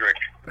 Brian Kendrick.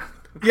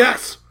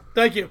 Yes,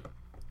 thank you.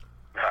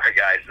 All right,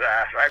 guys.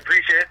 I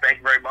appreciate it. Thank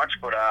you very much.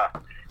 But I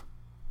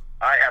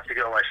have to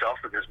go myself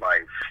because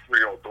my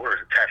 3-year-old daughter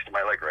is attached to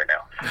my leg right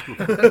now.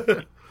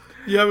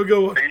 You have a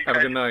good one. Have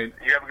a good night.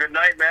 You have a good good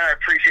night, man. I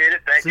appreciate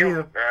it. Thank See you.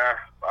 ya.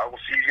 I will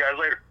see you guys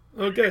later.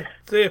 Okay,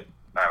 see you.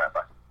 All right,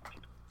 bye.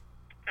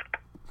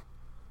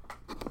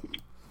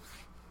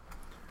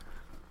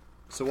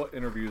 So what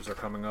interviews are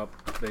coming up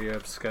that you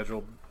have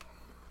scheduled?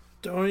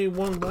 The only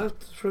one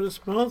left for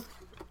this month.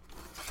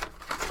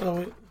 Oh,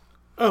 wait.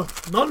 Oh,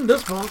 not in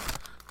this month.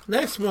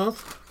 Next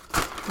month,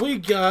 we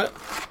got...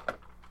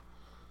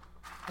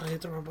 I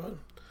hit the wrong button.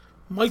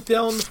 Mike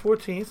Dell on the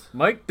 14th.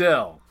 Mike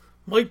Dell,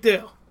 Mike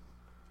Dell.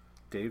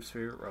 Dave's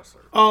favorite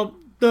wrestler.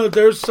 No,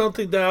 there's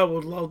something that I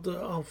would love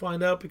to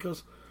find out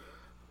because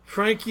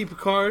Frankie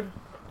Picard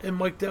and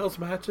Mike Dell's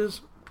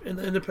matches in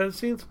the independent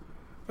scenes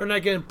are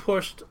not getting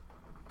pushed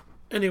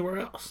anywhere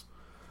else.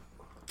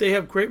 They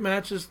have great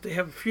matches. They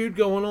have a feud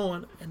going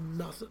on and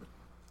nothing.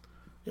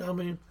 You know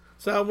what I mean?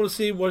 So I want to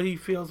see what he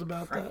feels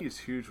about Frankie's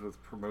huge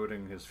with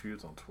promoting his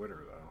feuds on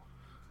Twitter, though.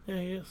 that.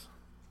 Yeah, he is.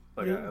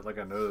 Like Yeah.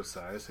 I noticed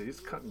that. I say he's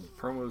cutting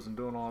promos and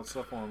doing all that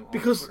stuff on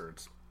Because- Twitter.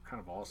 It's kind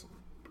of awesome.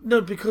 No,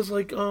 because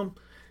like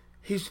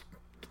he's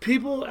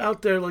people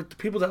out there, like the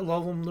people that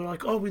love him, they're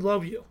like, "Oh, we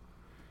love you,"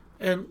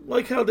 and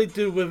like how they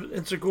do with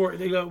Enzuigiri,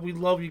 they go, "We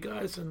love you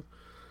guys," and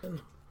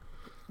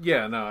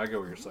Yeah, no, I get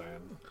what you're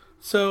saying.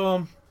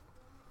 so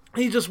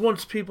he just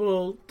wants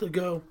people to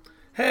go,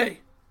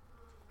 "Hey,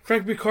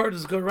 Frank Picard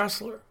is a good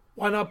wrestler.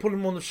 Why not put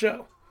him on the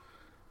show?"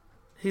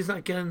 He's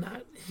not getting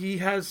that. He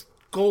has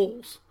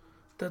goals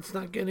that's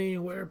not getting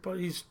anywhere, but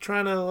he's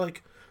trying to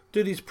like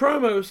do these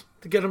promos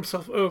to get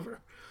himself over.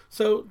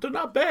 So they're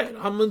not bad.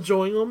 I'm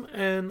enjoying them,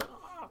 and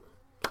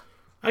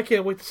I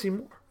can't wait to see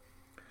more.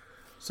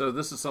 So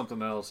this is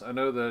something else. I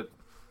know that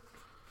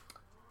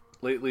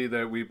lately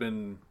that we've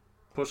been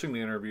pushing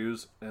the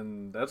interviews,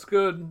 and that's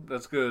good.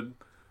 That's good.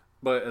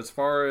 But as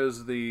far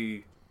as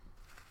the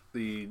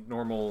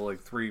normal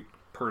like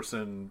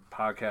 3-person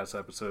podcast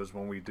episodes,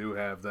 when we do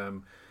have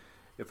them,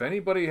 if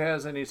anybody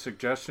has any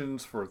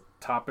suggestions for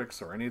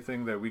topics or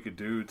anything that we could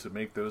do to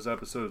make those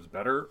episodes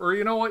better, or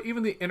you know what,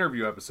 even the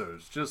interview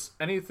episodes, just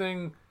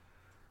anything,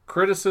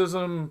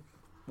 criticism,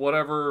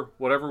 whatever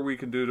we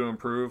can do to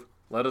improve,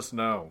 let us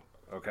know.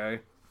 Okay.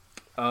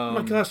 Oh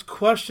my gosh,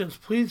 questions!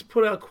 Please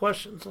put out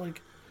questions.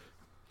 Like,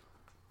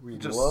 We'd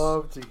Just-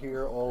 love to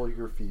hear all of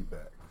your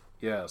feedback.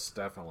 Yes,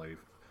 definitely.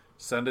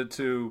 Send it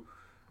to.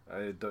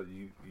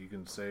 You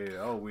can say,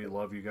 "Oh, we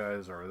love you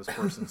guys," or "This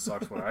person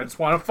sucks." I just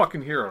want to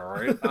fucking hear it. All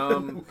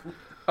right.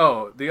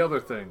 Oh, the other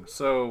thing.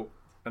 So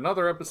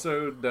another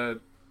episode that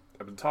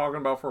I've been talking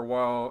about for a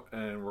while,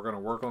 and we're gonna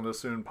work on this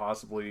soon,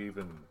 possibly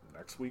even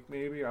next week,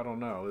 maybe. I don't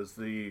know. Is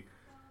the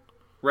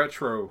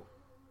retro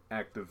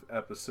active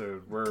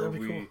episode where That'd be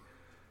we cool.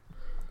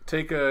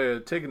 take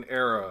an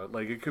era,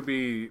 like it could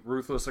be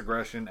Ruthless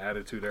Aggression,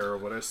 Attitude Era,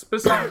 but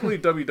specifically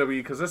WWE,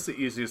 because that's the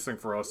easiest thing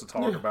for us to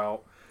talk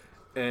about,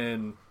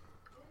 and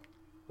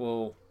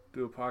we'll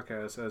do a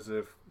podcast as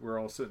if we're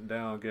all sitting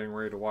down getting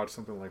ready to watch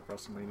something like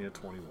WrestleMania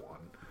 21.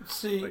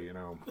 see, But, you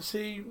know,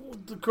 see,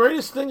 the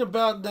greatest thing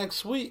about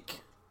next week,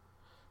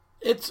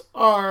 it's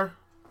our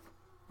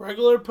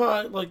regular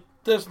pod. Like,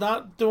 there's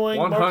not doing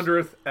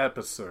 100th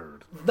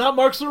episode. not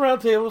marks and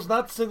round tables,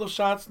 not single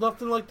shots,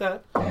 nothing like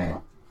that.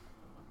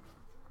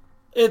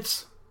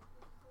 It's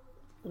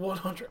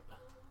 100.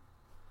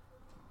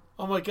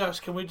 Oh my gosh,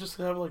 can we just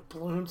have like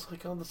balloons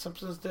like on The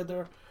Simpsons did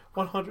their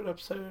 100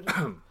 episode?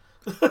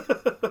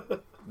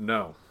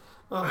 No.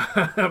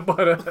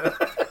 But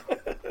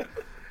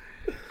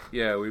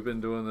yeah, we've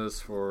been doing this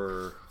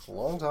for A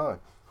long time.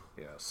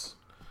 yes.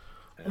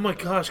 Oh my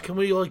gosh, can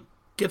we like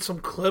get some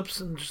clips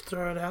and just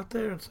throw it out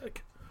there? It's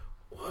like,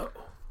 whoa.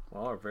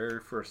 Well, our very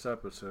first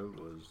episode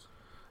was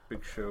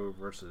Big Show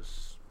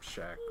versus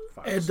Shaq.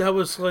 And that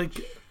was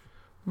like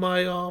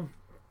my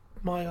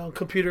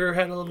computer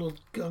had a little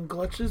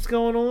glitches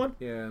going on.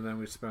 Yeah, and then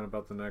we spent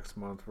about the next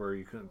month where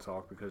you couldn't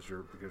talk because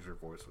your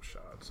voice was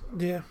shot. So.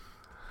 Yeah.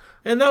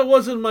 And that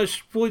wasn't my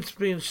voice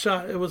being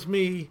shot. It was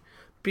me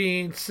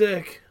being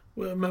sick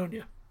with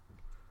ammonia.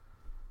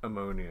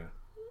 Ammonia.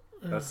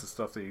 That's the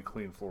stuff that you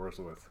clean floors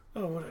with.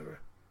 Oh, whatever.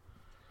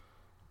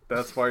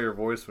 That's why your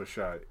voice was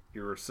shot.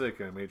 You were sick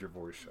and it made your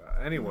voice shot.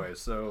 Anyway,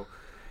 so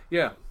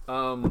yeah.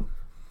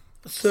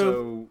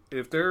 So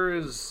if there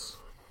is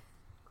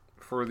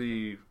for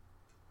the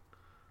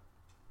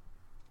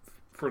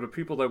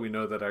people that we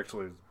know that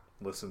actually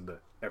listen to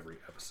every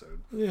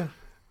episode, yeah.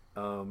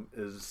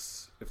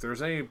 is if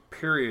there's any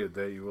period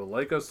that you would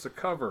like us to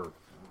cover,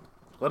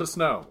 let us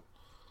know.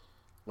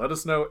 Let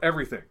us know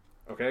everything.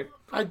 Okay.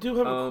 I do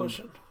have a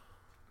question.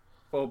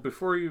 Well,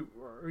 before go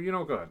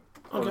ahead.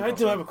 Okay, I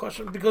do have a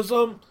question because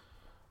April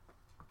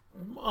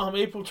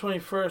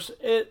 21st,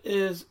 it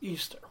is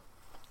Easter,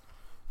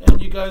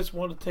 and you guys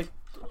want to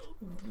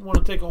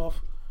take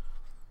off.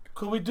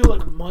 Could we do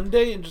like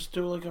Monday and just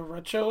do like a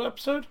retro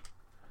episode?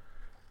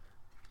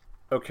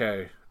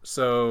 Okay,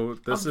 so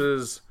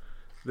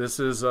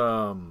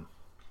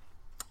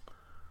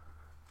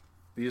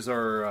these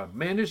are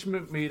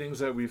management meetings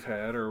that we've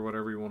had, or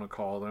whatever you want to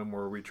call them,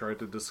 where we tried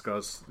to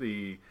discuss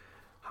the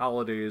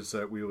holidays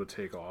that we would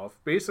take off.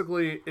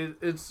 Basically,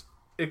 it's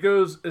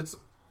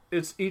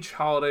it's each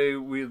holiday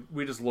we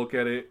just look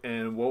at it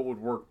and what would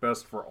work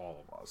best for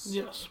all of us.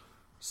 Yes.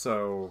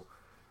 So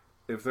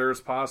if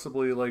there's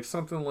possibly like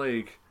something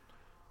like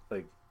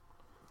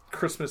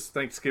Christmas,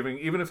 Thanksgiving,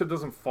 even if it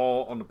doesn't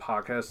fall on the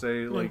podcast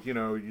day, like, you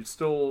know, you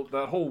still,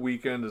 that whole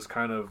weekend is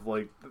kind of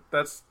like,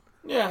 that's,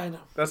 yeah, I know.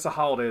 That's the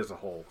holiday as a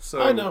whole.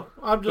 So I know.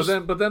 I'm just.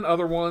 But then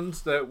other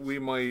ones that we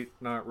might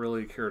not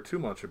really care too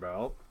much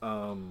about,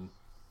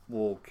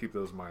 we'll keep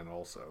those in mind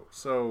also.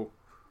 So.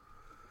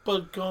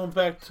 But going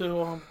back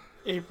to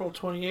April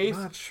 28th.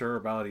 I'm not sure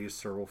about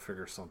Easter. We'll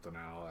figure something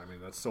out. I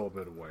mean, that's still a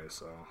bit away.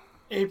 So.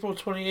 April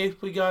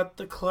 28th, we got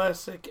the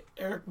classic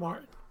Eric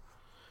Martin.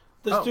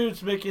 This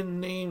dude's making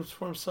names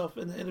for himself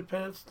in the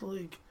Independence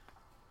League.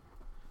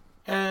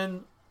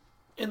 And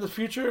in the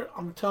future,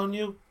 I'm telling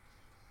you,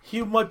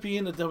 he might be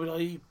in the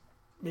WWE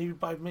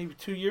maybe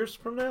 2 years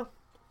from now,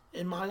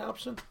 in my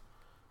option.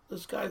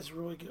 This guy's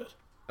really good.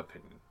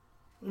 Opinion.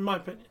 In my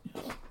opinion,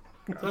 yes.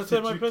 Did I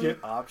say my opinion?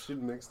 Get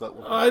option mixed up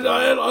with I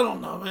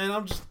don't know, man.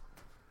 I'm just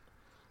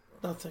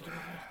not thinking of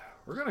it.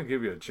 We're going to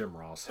give you a Jim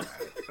Ross hat,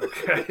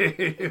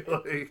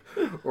 okay?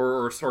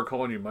 or start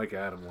calling you Mike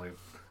Adamle.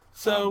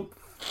 So,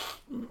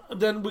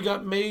 then we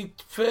got May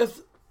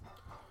 5th.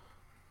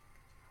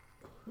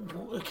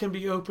 It can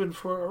be open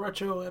for a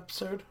retro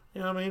episode.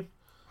 You know what I mean?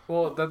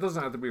 Well, that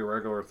doesn't have to be a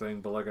regular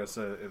thing, but like I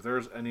said, if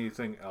there's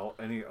anything else,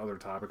 any other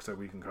topics that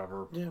we can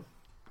cover,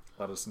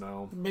 let us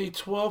know. May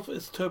 12th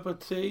is Topa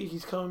T.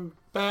 He's coming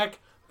back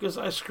because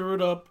I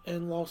screwed up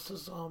and lost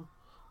his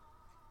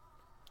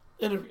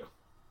interview.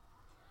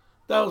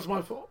 That was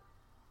my fault.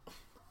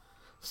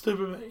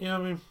 Stupid me, you know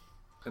what I mean?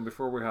 And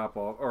before we hop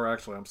off, or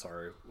actually, I'm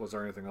sorry, was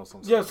there anything else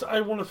on Yes, I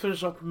want to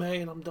finish up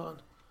May and I'm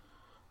done.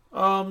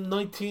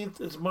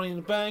 19th is Money in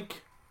the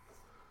Bank.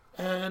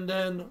 And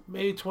then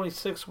May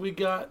 26th, we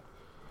got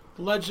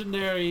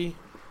legendary,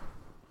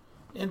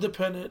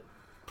 independent,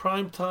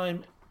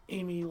 primetime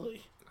Amy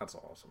Lee. That's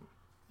awesome.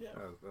 Yeah.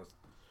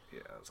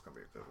 That's going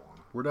to be a good one.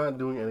 We're not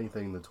doing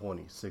anything the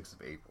 26th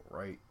of April,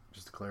 right?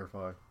 Just to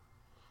clarify.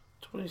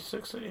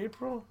 26th of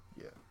April?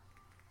 Yeah.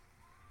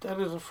 That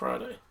is a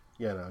Friday.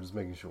 Yeah, no, just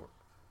making sure.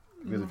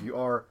 Because if you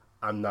are,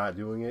 I'm not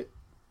doing it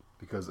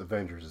because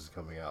Avengers is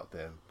coming out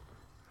then.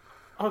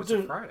 Oh, It's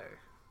dude. a Friday.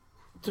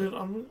 Dude,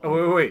 I'm...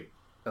 Oh, wait.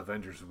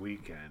 Avengers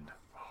Weekend.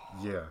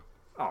 Yeah.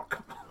 Oh,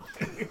 come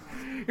on.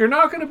 You're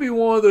not going to be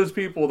one of those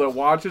people that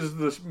watches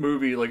this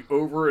movie like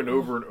over and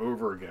over and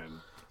over again,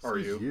 are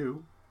It's you?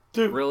 You.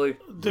 Dude. Really?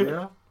 Dude.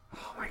 Yeah.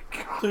 Oh, my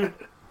God. Dude.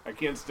 I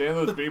can't stand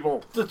those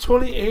people. The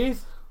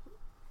 28th...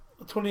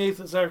 The 28th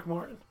is Eric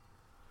Martin.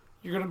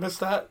 You're going to miss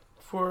that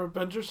for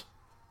Avengers?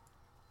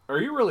 Are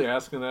you really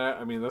asking that?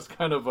 I mean, that's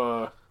kind of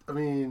I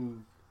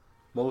mean,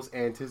 most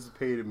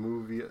anticipated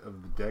movie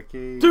of the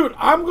decade. Dude,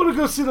 I'm going to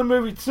go see the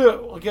movie too,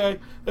 okay?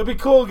 It'd be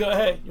cool to go,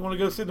 hey, you want to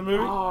go see the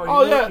movie?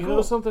 You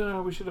know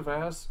something we should have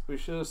asked? We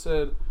should have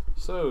said,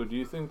 so, do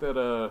you think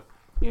that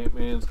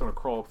Ant-Man's going to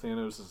crawl up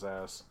Thanos'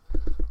 ass?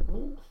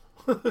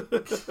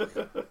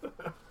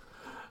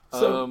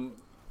 So,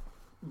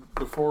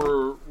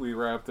 before we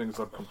wrap things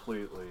up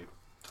completely,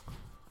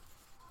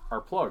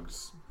 our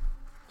plugs.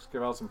 Let's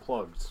give out some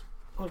plugs.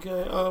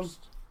 okay,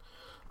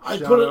 I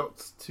Shout put it...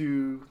 outs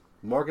to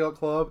Markout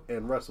Club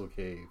and Wrestle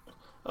Cave.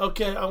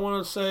 Okay, I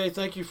want to say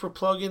thank you for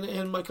plugging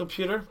in my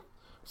computer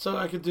so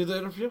I could do the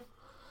interview.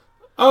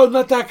 Oh,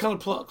 not that kind of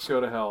plugs. Go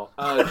to hell.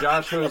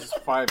 Josh hosts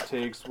 5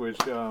 Takes, which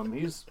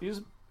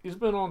he's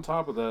been on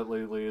top of that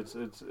lately.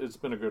 It's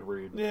been a good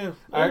read. Yeah.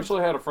 I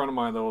actually had a friend of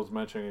mine that was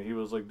mentioning it. He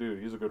was like,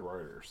 dude, he's a good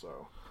writer.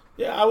 So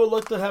Yeah, I would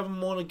like to have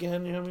him on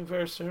again, you know what I mean,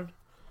 very soon.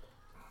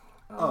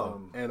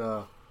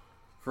 And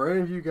for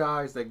any of you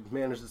guys that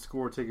managed to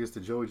score tickets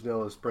to Joey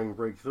Janela's Spring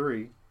Break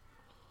 3,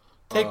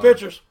 Take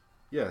pictures.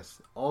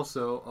 yes.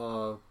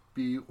 Also,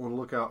 be on the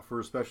lookout for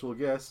a special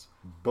guest,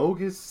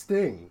 Bogus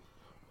Sting.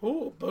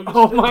 Ooh, bogus.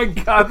 oh my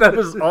god, that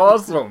is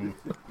awesome.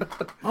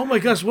 Oh my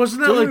gosh,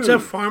 wasn't that like Dude.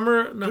 Jeff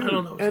Farmer? No, I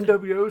don't know. his name.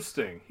 NWO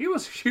Sting. He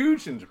was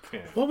huge in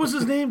Japan. What was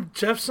his name?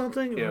 Jeff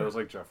something? Yeah, it was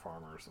like Jeff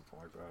Farmer or something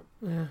like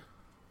that.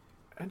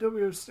 Yeah.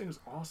 NWO Sting's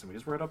awesome.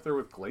 He's right up there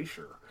with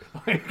Glacier.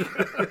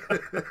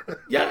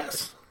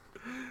 Yes.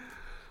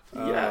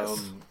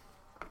 Yes.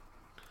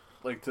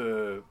 Like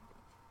to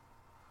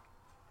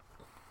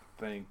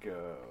thank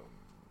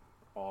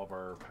all of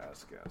our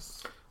past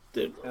guests.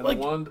 Dude, And like,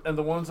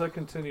 the ones that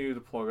continue to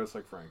plug us,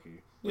 like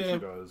Frankie, which Yeah. he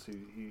does.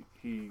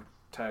 He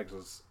tags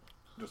us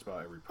just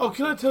about every. oh,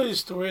 can I tell you a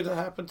story that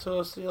happened to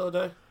us the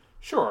other day?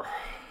 Sure.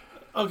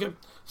 Okay,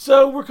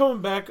 so we're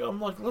coming back. I'm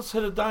like, let's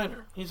hit a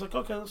diner. He's like,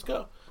 okay, let's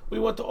go. We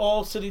went to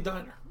All City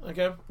Diner.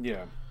 Okay.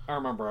 Yeah, I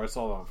remember. I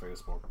saw that on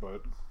Facebook,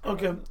 but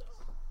Okay.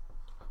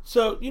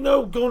 So, you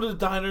know, going to the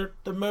diner,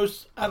 the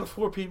most out of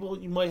 4 people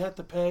you might have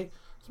to pay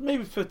is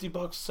maybe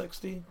 $50,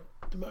 60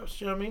 the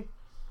most. You know what I mean?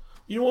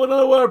 You want to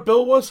know what our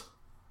bill was?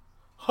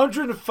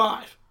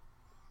 $105.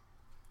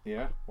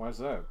 yeah, why is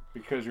that?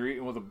 Because you're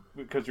eating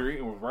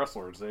with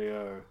wrestlers. They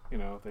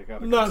they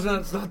got. No,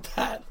 it's not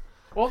that.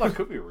 Well, that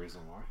could be a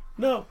reason why.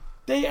 No,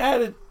 they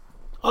added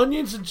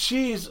onions and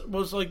cheese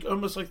was like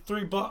almost like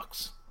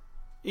 $3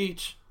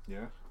 each.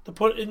 Yeah. to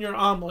put in your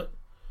omelet.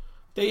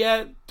 They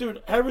had,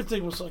 dude,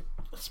 everything was like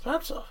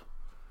expensive.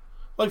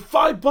 Like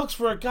 $5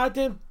 for a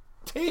goddamn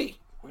tea.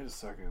 Wait a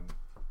second.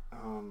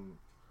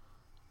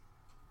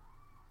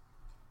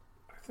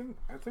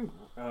 I think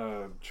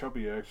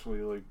Chubby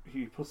actually, like,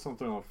 he put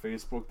something on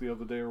Facebook the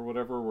other day or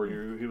whatever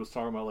where he was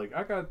talking about, like,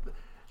 I got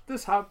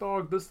this hot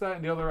dog, this, that,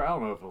 and the other. I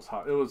don't know if it was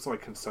hot. It was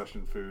like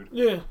concession food.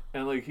 Yeah.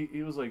 And like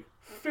he was like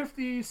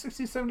 $50,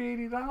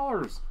 $60, $70,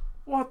 $80.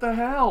 What the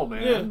hell,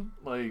 man?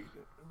 Yeah. Like,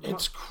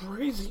 it's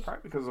crazy.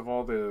 Probably because of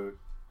all the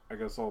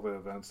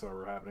events that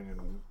were happening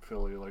in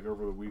Philly, like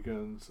over the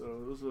weekend. So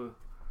it was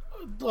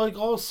like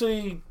All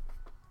City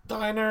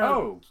Diner.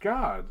 Oh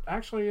God!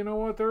 Actually, you know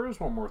what? There is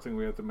one more thing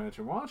we have to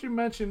mention. Why don't you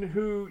mention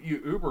who you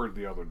Ubered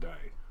the other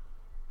day?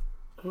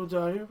 Who did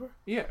I Uber?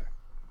 Yeah.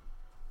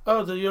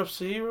 Oh, the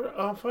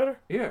UFC fighter?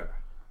 Yeah.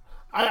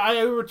 I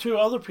Ubered 2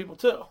 other people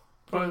too.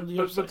 But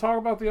talk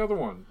about the other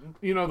one.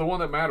 You know, the one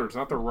that matters,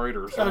 not the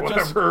writers or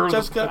whatever.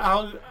 Jessica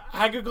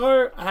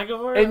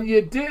Hagar. And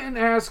you didn't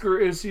ask her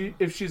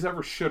if she's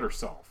ever shit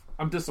herself.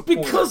 I'm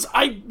disappointed. Because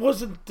I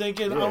wasn't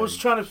thinking. Yeah. I was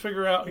trying to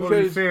figure out. Well,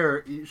 to be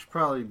fair, you should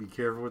probably be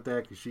careful with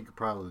that because she could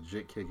probably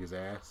legit kick his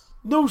ass.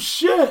 No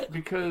shit.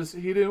 Because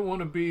he didn't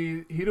want to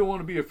be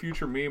a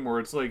future meme where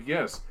it's like,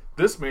 yes,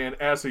 this man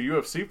asked a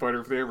UFC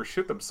fighter if they ever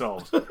shit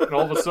themselves, and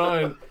all of a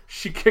sudden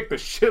she kicked the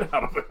shit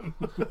out of him.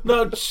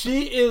 No,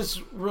 she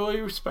is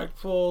really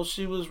respectful.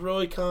 She was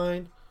really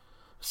kind.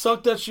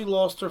 Sucked that she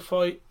lost her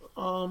fight.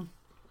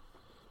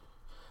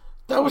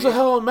 That was a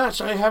hell of a match.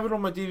 I have it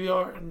on my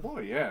DVR. And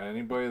yeah,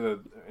 anybody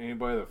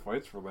that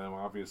fights for them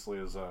obviously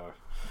is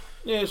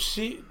yeah,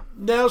 she's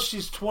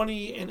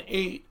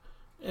 20-8,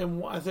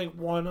 and I think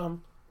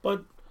won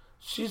but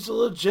she's a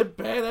legit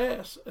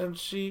badass, and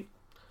she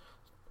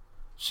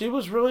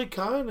was really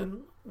kind,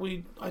 and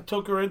I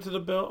took her into the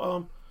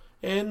bill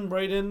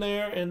right in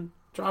there and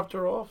dropped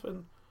her off,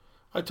 and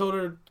I told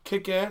her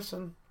kick ass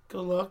and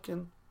good luck,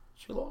 and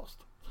she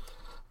lost.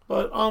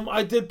 But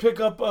I did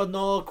pick up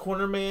another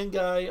cornerman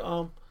guy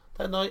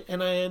that night,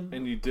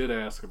 and you did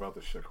ask about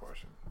the shit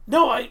question.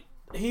 No,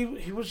 he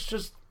was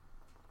just.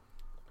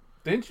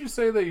 Didn't you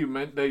say that you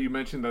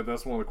mentioned that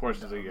that's one of the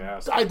questions that you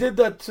asked? I did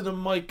that to the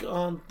Mike,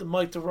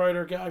 the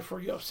writer guy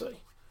for UFC.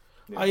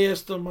 Yeah. I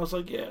asked him, I was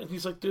like, yeah, and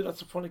he's like, dude,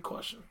 that's a funny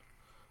question.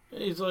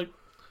 And he's like,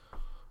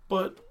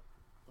 but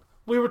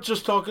we were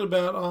just talking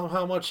about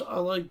how much I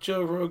like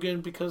Joe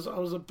Rogan because I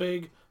was a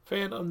big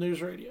fan of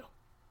News Radio.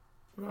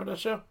 Remember that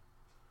show?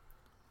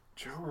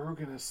 Joe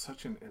Rogan is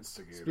such an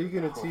instigator.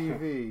 Speaking of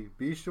TV,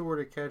 be sure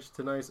to catch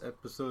tonight's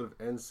episode of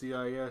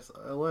NCIS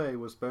LA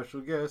with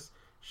special guests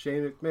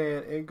Shane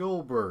McMahon and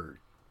Goldberg.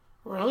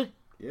 Really?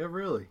 Yeah,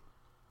 really.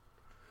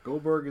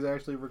 Goldberg is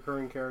actually a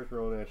recurring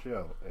character on that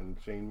show, and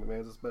Shane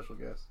McMahon's a special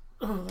guest.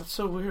 Oh, that's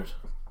so weird.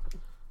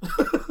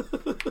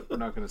 We're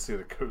not going to see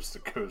the coast to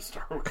coast,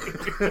 are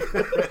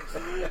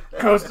we?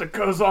 Coast to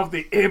coast off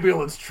the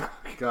ambulance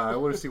truck. God, I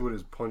want to see what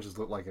his punches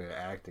look like in an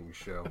acting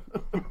show.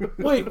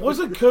 Wait,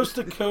 wasn't Coast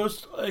to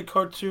Coast a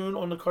cartoon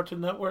on the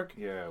Cartoon Network?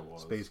 Yeah, it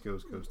was. Space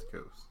Coast to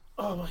Coast.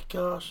 Oh my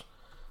gosh.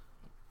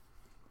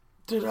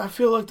 Dude, I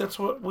feel like that's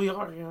what we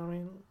are, you know what I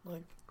mean?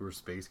 Like, we're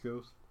Space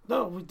Ghost?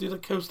 No, we do the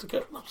Coast to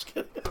Coast. No, I'm just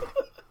kidding.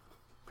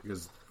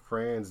 Because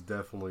Fran's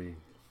definitely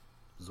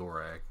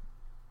Zorak.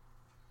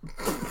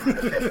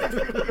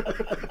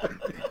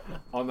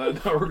 On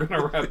that note, we're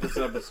going to wrap this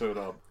episode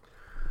up.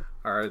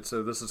 Alright,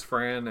 so this is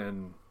Fran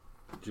and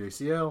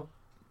JCL.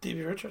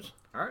 DB Richards.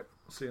 Alright,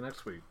 see you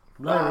next week.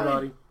 Bye,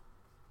 everybody.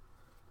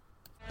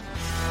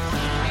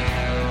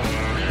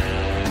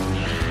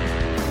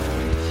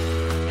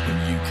 When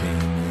you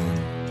came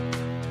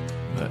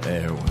in, the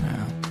air went out.